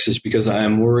breaks, is because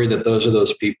I'm worried that those are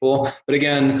those people. But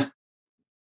again,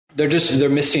 they're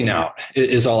missing out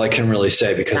is all I can really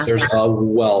say, because there's a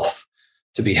wealth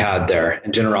to be had there,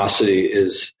 and generosity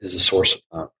is a source of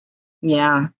that.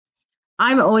 Yeah.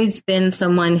 I've always been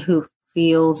someone who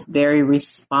feels very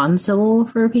responsible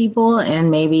for people, and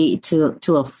maybe to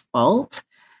a fault.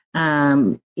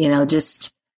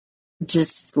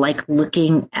 Just like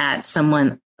looking at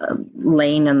someone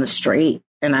laying on the street,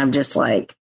 and I'm just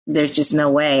like, there's just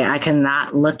no way I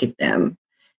cannot look at them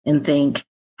and think,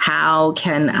 how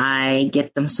can I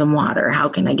get them some water? How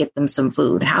can I get them some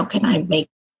food? How can I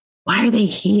why are they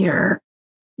here?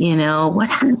 What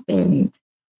happened?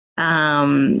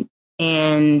 And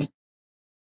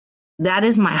that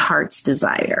is my heart's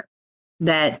desire,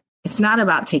 that it's not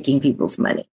about taking people's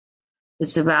money.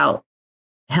 It's about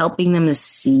helping them to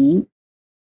see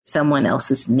someone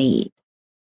else's need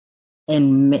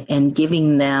and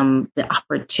giving them the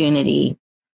opportunity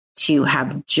to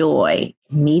have joy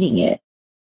in meeting it,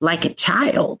 like a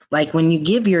child. Like when you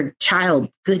give your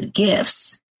child good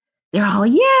gifts, they're all,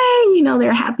 yay,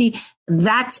 they're happy.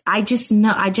 I just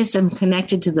am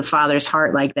connected to the Father's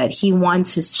heart like that. He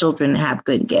wants his children to have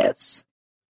good gifts.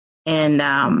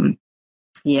 And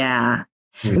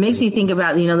it makes me think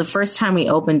about, the first time we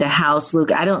opened a house,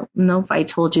 Luke, I don't know if I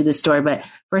told you this story, but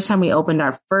first time we opened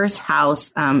our first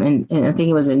house, and I think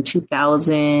it was in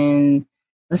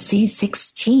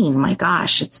 2016. My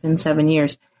gosh, it's been 7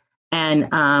 years.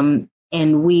 And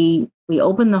we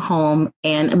opened the home,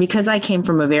 and because I came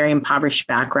from a very impoverished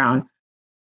background,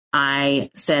 I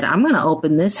said, I'm going to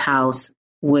open this house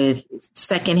with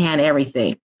secondhand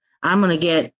everything. I'm going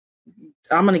to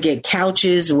get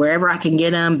couches wherever I can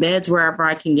get them, beds wherever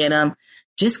I can get them,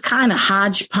 just kind of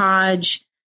hodgepodge.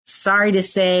 Sorry to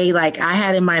say, like I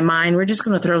had in my mind, we're just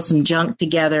going to throw some junk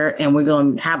together and we're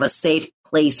going to have a safe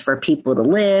place for people to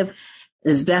live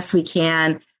as best we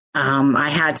can. I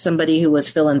had somebody who was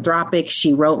philanthropic.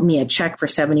 She wrote me a check for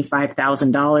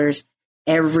 $75,000.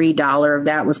 Every dollar of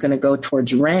that was going to go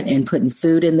towards rent and putting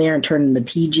food in there and turning the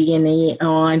PG&E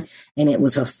on. And it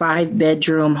was a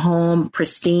 5-bedroom home,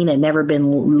 pristine, and never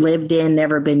been lived in,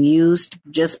 never been used,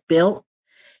 just built.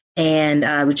 And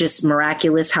it was just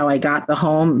miraculous how I got the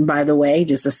home. By the way,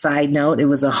 just a side note, it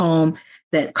was a home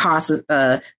that cost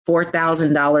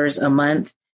 $4,000 a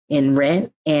month in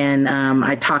rent. And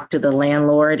I talked to the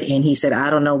landlord and he said,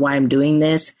 I don't know why I'm doing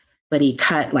this, but he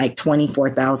cut like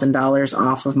 $24,000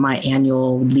 off of my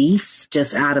annual lease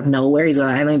just out of nowhere. He's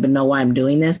like, I don't even know why I'm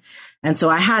doing this. And so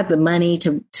I had the money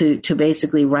to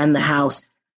basically run the house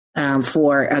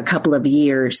for a couple of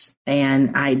years.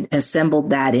 And I assembled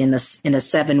that in a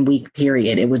 7-week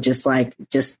period. It was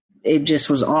it just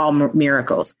was all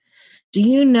miracles. Do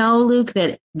you know, Luke,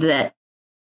 that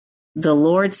the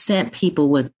Lord sent people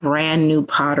with brand new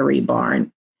Pottery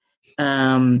Barn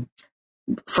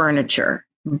furniture,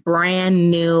 brand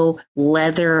new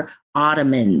leather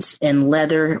ottomans and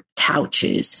leather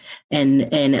couches and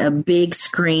a big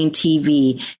screen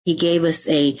TV. He gave us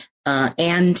a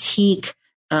antique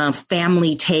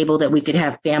family table that we could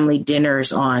have family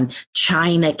dinners on,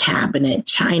 china cabinet,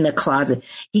 china closet.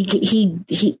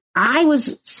 I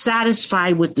was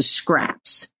satisfied with the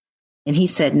scraps. And he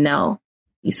said, no.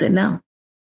 He said, no,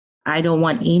 I don't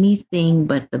want anything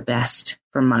but the best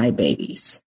for my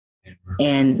babies.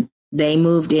 And they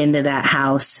moved into that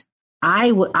house.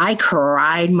 I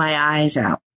cried my eyes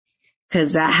out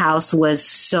because that house was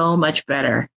so much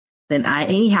better than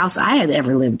any house I had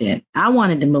ever lived in. I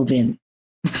wanted to move in.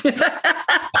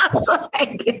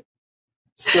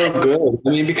 So good. I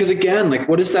mean, because again, like,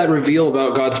 what does that reveal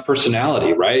about God's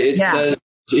personality, right? It says,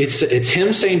 it's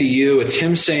him saying to you, it's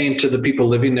him saying to the people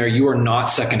living there, you are not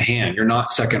secondhand. You're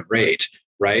not second rate,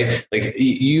 right? Like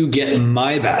you get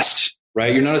my best,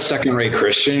 right? You're not a second rate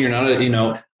Christian. You're not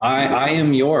I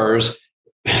am yours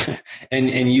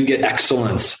and you get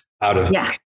excellence out of me,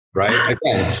 right?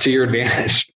 Again, it's to your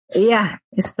advantage. Yeah,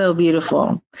 it's so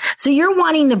beautiful. So you're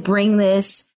wanting to bring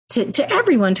this to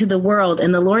everyone, to the world,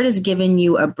 and the Lord has given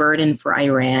you a burden for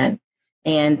Iran.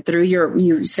 And through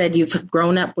you said you've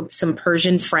grown up with some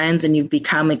Persian friends and you've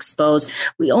become exposed.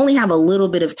 We only have a little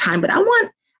bit of time, but I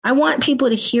want people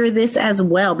to hear this as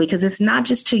well, because it's not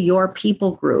just to your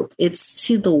people group. It's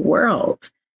to the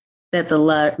world that the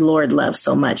Lord loves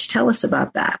so much. Tell us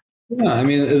about that. Yeah, I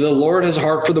mean, the Lord has a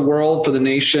heart for the world, for the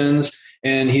nations,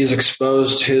 and he's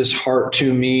exposed his heart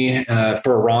to me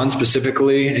for Iran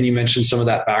specifically. And you mentioned some of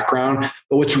that background.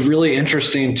 But what's really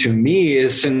interesting to me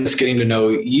is, since getting to know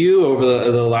you over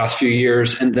the last few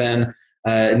years, and then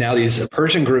now these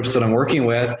Persian groups that I'm working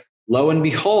with, lo and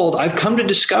behold, I've come to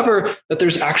discover that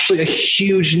there's actually a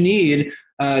huge need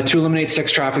to eliminate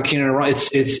sex trafficking in Iran.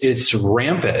 It's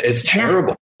rampant. It's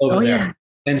terrible over there. Yeah.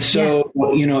 And so,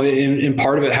 in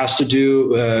part of it has to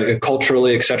do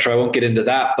culturally, et cetera. I won't get into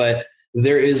that, but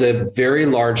there is a very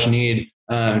large need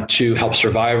to help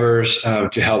survivors,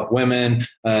 to help women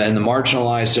and the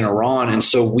marginalized in Iran. And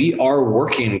so we are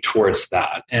working towards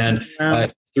that. And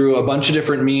through a bunch of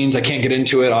different means, I can't get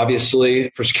into it, obviously,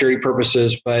 for security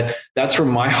purposes, but that's where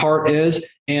my heart is.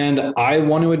 And I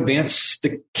want to advance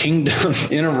the kingdom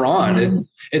in Iran. Mm-hmm.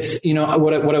 It's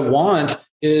what I want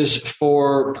is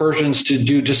for Persians to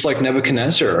do just like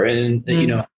Nebuchadnezzar and,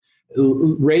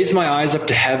 raise my eyes up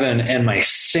to heaven and my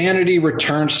sanity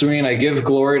returns to me and I give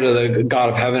glory to the God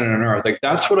of heaven and earth. Like,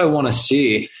 that's what I want to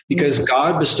see, because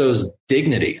God bestows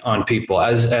dignity on people,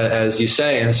 as you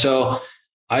say. And so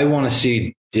I want to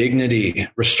see dignity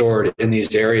restored in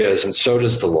these areas. And so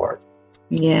does the Lord.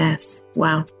 Yes.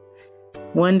 Wow.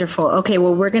 Wonderful. Okay.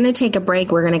 Well, we're going to take a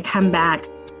break. We're going to come back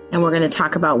and we're going to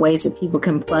talk about ways that people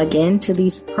can plug into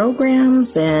these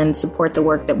programs and support the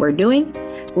work that we're doing.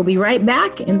 We'll be right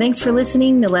back. And thanks for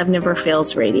listening to Love Never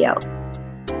Fails Radio.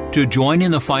 To join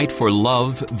in the fight for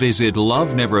love, visit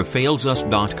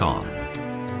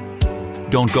loveneverfailsus.com.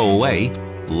 Don't go away.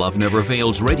 Love Never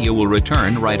Fails Radio will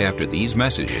return right after these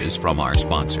messages from our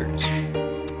sponsors.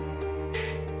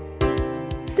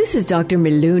 This is Dr.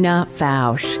 Miluna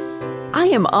Fausch. I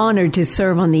am honored to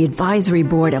serve on the advisory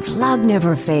board of Love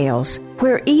Never Fails,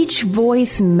 where each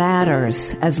voice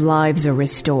matters as lives are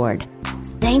restored.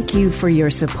 Thank you for your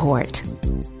support.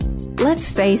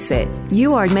 Let's face it,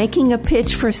 you are making a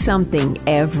pitch for something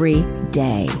every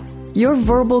day. Your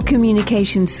verbal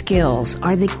communication skills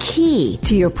are the key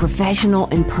to your professional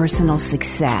and personal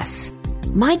success.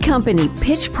 My company,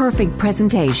 Pitch Perfect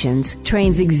Presentations,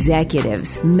 trains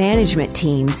executives, management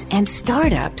teams, and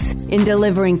startups in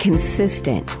delivering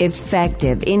consistent,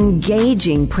 effective,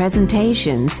 engaging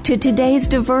presentations to today's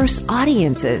diverse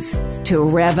audiences to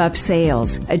rev up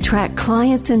sales, attract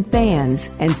clients and fans,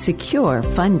 and secure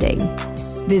funding.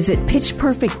 Visit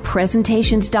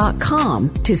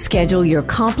pitchperfectpresentations.com to schedule your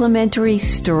complimentary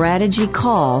strategy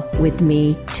call with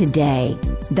me today.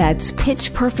 That's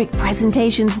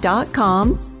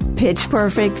pitchperfectpresentations.com,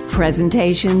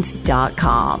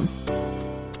 pitchperfectpresentations.com.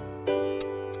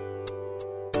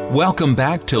 Welcome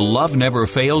back to Love Never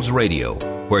Fails Radio,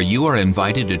 where you are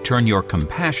invited to turn your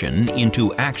compassion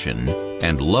into action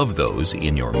and love those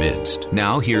in your midst.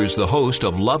 Now, here's the host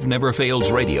of Love Never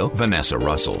Fails Radio, Vanessa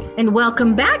Russell. And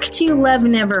welcome back to Love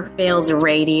Never Fails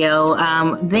Radio.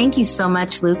 Thank you so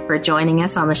much, Luke, for joining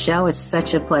us on the show. It's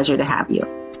such a pleasure to have you.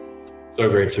 So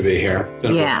great to be here.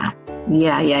 Yeah.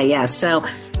 So,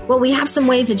 well, we have some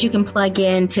ways that you can plug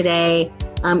in today.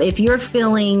 If you're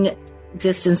feeling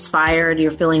just inspired,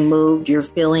 you're feeling moved, you're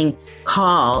feeling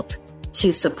called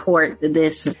to support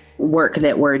this work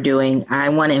that we're doing, I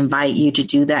want to invite you to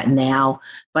do that now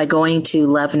by going to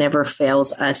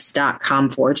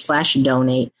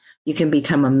loveneverfailsus.com/donate. You can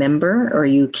become a member, or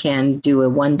you can do a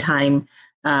one-time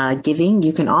giving.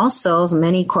 You can also,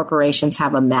 many corporations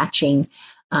have a matching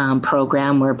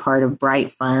program. We're part of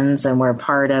Bright Funds, and we're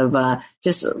part of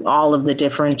just all of the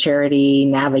different Charity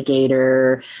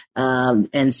Navigator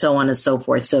and so on and so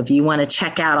forth. So if you want to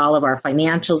check out all of our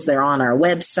financials, they're on our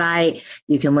website.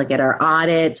 You can look at our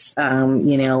audits,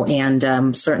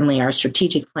 and certainly our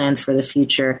strategic plans for the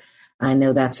future. I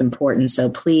know that's important. So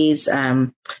please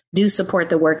do support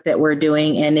the work that we're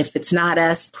doing. And if it's not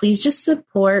us, please just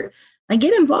support and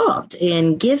get involved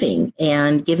in giving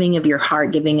of your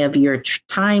heart, giving of your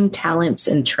time, talents,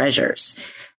 and treasures.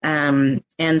 And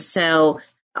so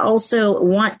I also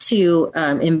want to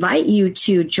invite you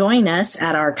to join us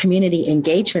at our Community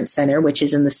Engagement Center, which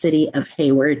is in the city of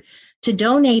Hayward, to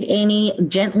donate any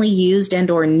gently used and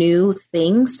or new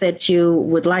things that you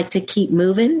would like to keep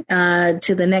moving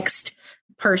to the next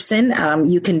person.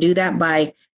 You can do that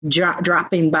by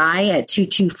dropping by at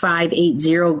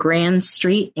 22580 Grand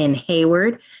Street in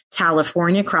Hayward,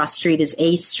 California. Cross street is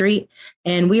 8th Street.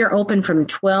 And we are open from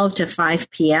 12 to 5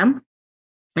 p.m.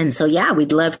 And so,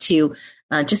 we'd love to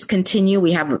just continue.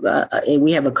 We have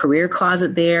a career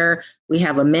closet there. We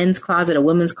have a men's closet, a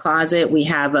women's closet. We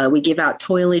give out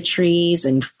toiletries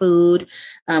and food.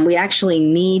 We actually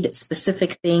need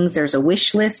specific things. There's a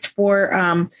wish list for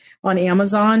on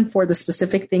Amazon for the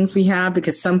specific things we have,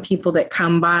 because some people that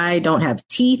come by don't have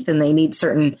teeth and they need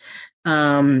certain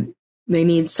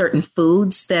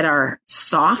foods that are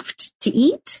soft to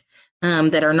eat.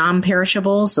 That are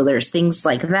non-perishable. So there's things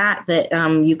like that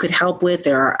you could help with.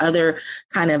 There are other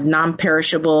kind of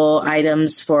non-perishable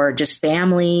items for just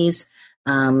families,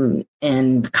 and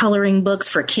coloring books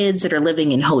for kids that are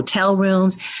living in hotel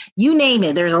rooms. You name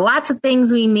it. There's lots of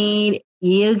things we need.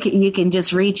 You can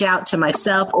just reach out to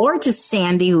myself or to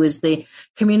Sandy, who is the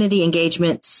Community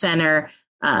Engagement Center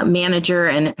manager,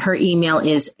 and her email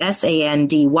is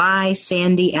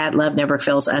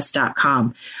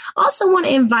sandy@loveneverfailsus.com. Also want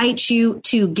to invite you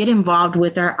to get involved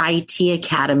with our IT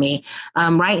Academy.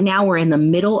 Right now we're in the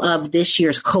middle of this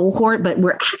year's cohort, but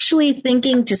we're actually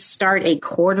thinking to start a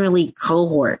quarterly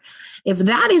cohort. If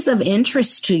that is of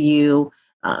interest to you,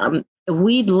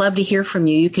 we'd love to hear from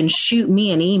you. You can shoot me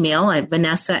an email at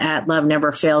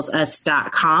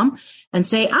vanessa@loveneverfailsus.com and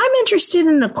say, I'm interested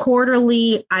in a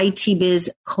quarterly IT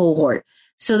Biz cohort,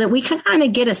 so that we can kind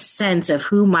of get a sense of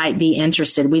who might be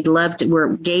interested.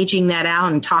 We're gauging that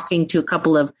out and talking to a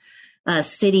couple of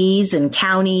cities and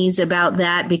counties about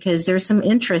that, because there's some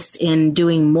interest in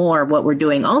doing more of what we're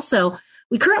doing. Also,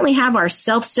 we currently have our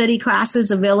self-study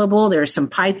classes available. There's some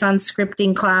Python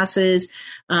scripting classes.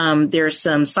 There's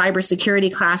some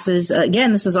cybersecurity classes.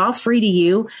 Again, this is all free to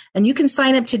you. And you can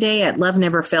sign up today at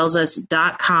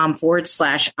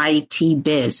loveneverfailsus.com/IT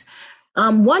biz.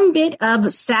 One bit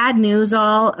of sad news,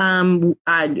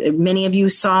 many of you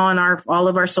saw on all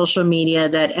of our social media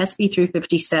that SB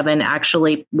 357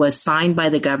 actually was signed by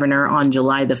the governor on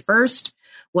July the 1st.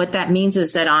 What that means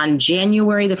is that on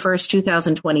January the 1st,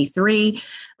 2023,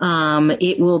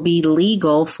 it will be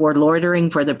legal for loitering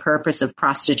for the purpose of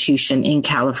prostitution in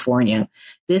California.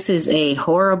 This is a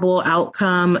horrible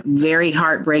outcome, very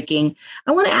heartbreaking.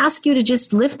 I want to ask you to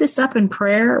just lift this up in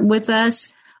prayer with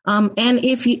us. And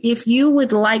if you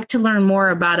would like to learn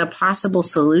more about a possible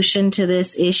solution to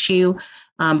this issue,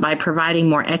 by providing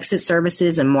more exit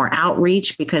services and more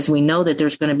outreach, because we know that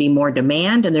there's going to be more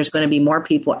demand and there's going to be more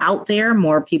people out there,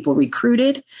 more people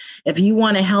recruited. If you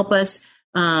want to help us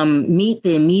meet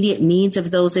the immediate needs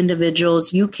of those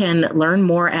individuals, you can learn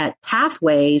more at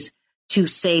Pathways to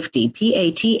Safety,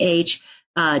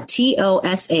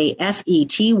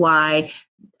 PATHTOSAFETY,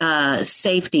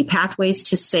 safety, Pathways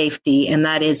to Safety, and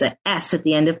that is an S at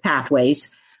the end of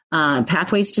Pathways.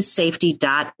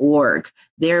 pathwaystosafety.org.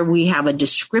 There we have a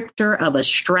descriptor of a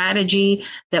strategy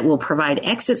that will provide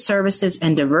exit services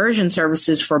and diversion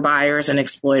services for buyers and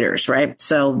exploiters, right?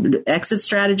 So exit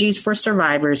strategies for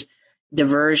survivors,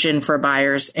 diversion for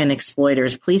buyers and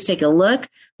exploiters. Please take a look.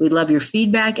 We'd love your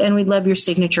feedback, and we'd love your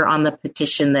signature on the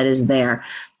petition that is there.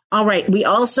 All right. We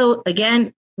also,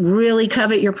 again, really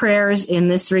covet your prayers in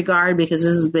this regard, because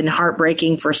this has been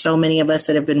heartbreaking for so many of us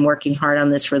that have been working hard on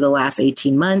this for the last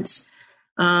 18 months.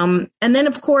 And then,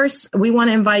 of course, we want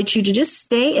to invite you to just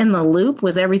stay in the loop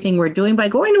with everything we're doing by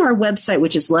going to our website,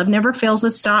 which is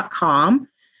loveneverfailsus.com.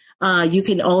 You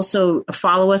can also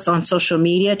follow us on social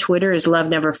media. Twitter is Love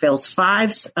Never Fails 5.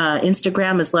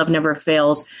 Instagram is Love Never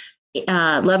Fails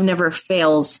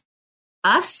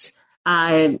Us.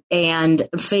 And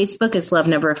Facebook is Love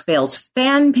Never Fails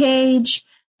fan page.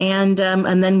 And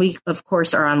then we, of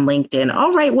course, are on LinkedIn.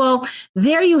 All right. Well,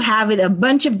 there you have it. A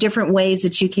bunch of different ways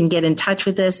that you can get in touch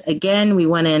with us. Again, we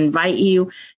want to invite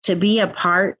you to be a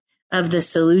part of the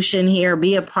solution here,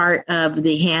 be a part of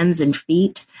the hands and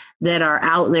feet that are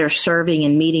out there serving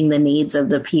and meeting the needs of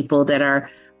the people that are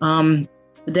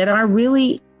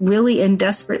really, really in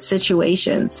desperate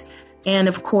situations. And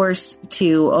of course,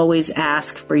 to always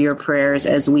ask for your prayers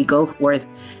as we go forth.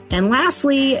 And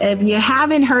lastly, if you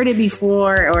haven't heard it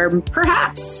before, or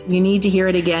perhaps you need to hear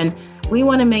it again, we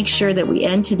want to make sure that we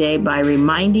end today by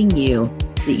reminding you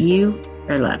that you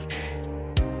are loved.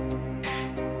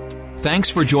 Thanks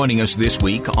for joining us this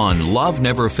week on Love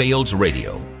Never Fails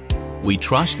Radio. We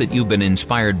trust that you've been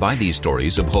inspired by these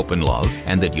stories of hope and love,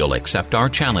 and that you'll accept our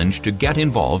challenge to get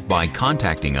involved by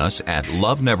contacting us at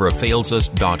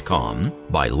loveneverfailsus.com,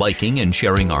 by liking and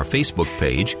sharing our Facebook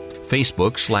page,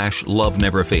 Facebook/Love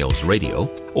Never Fails Radio,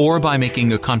 or by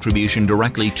making a contribution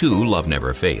directly to Love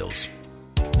Never Fails.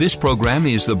 This program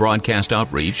is the broadcast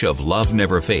outreach of Love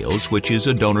Never Fails, which is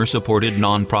a donor-supported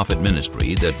nonprofit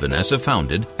ministry that Vanessa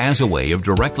founded as a way of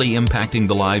directly impacting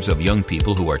the lives of young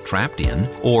people who are trapped in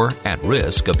or at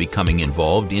risk of becoming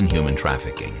involved in human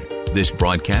trafficking. This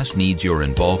broadcast needs your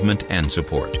involvement and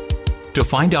support. To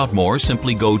find out more,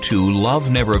 simply go to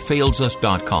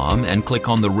loveneverfailsus.com and click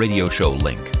on the radio show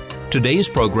link. Today's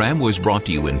program was brought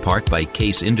to you in part by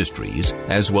Case Industries,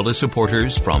 as well as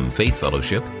supporters from Faith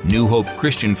Fellowship, New Hope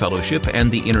Christian Fellowship, and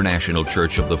the International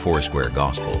Church of the Foursquare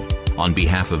Gospel. On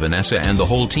behalf of Vanessa and the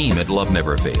whole team at Love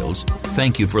Never Fails,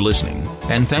 thank you for listening,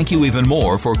 and thank you even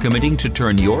more for committing to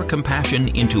turn your compassion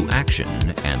into action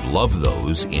and love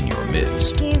those in your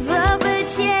midst. Give up a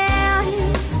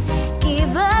chance,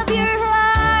 give up your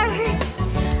heart,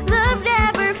 love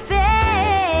never fails.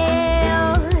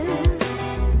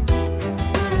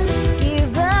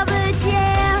 Give up a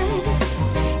chance,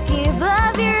 give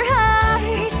up your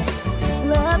heart,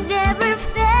 love never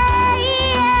fails.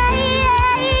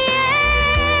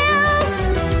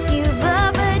 Give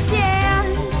up a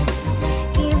chance,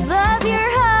 give up your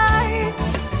heart,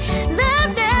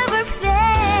 love never fails.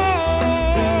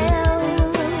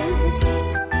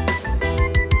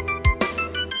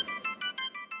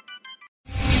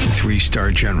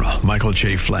 3-star General Michael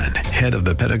J. Flynn, head of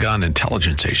the Pentagon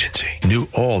Intelligence Agency, knew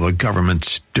all the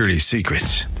government's dirty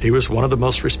secrets. He was one of the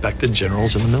most respected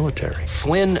generals in the military.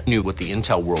 Flynn knew what the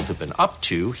intel world had been up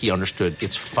to. He understood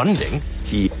its funding.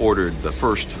 He ordered the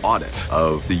first audit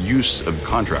of the use of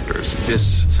contractors.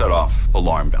 This set off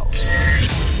alarm bells.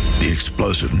 The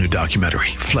explosive new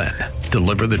documentary, Flynn,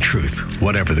 Deliver the Truth,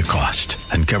 Whatever the Cost,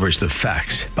 uncovers the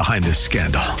facts behind this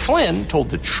scandal. Flynn told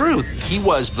the truth. He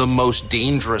was the most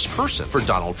dangerous person for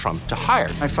Donald Trump to hire.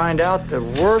 I find out the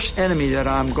worst enemy that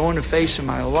I'm going to face in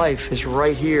my life is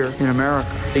right here in America.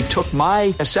 They took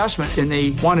my assessment and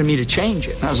they wanted me to change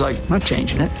it. And I was like, I'm not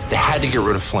changing it. They had to get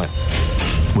rid of Flynn.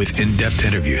 With in-depth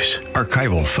interviews,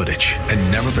 archival footage,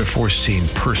 and never-before-seen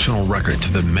personal records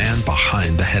of the man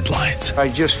behind the headlines. I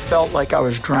just felt like I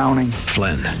was drowning.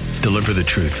 Flynn, Deliver the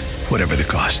Truth, Whatever the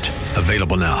Cost.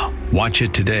 Available now. Watch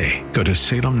it today. Go to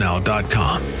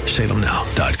salemnow.com.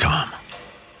 salemnow.com.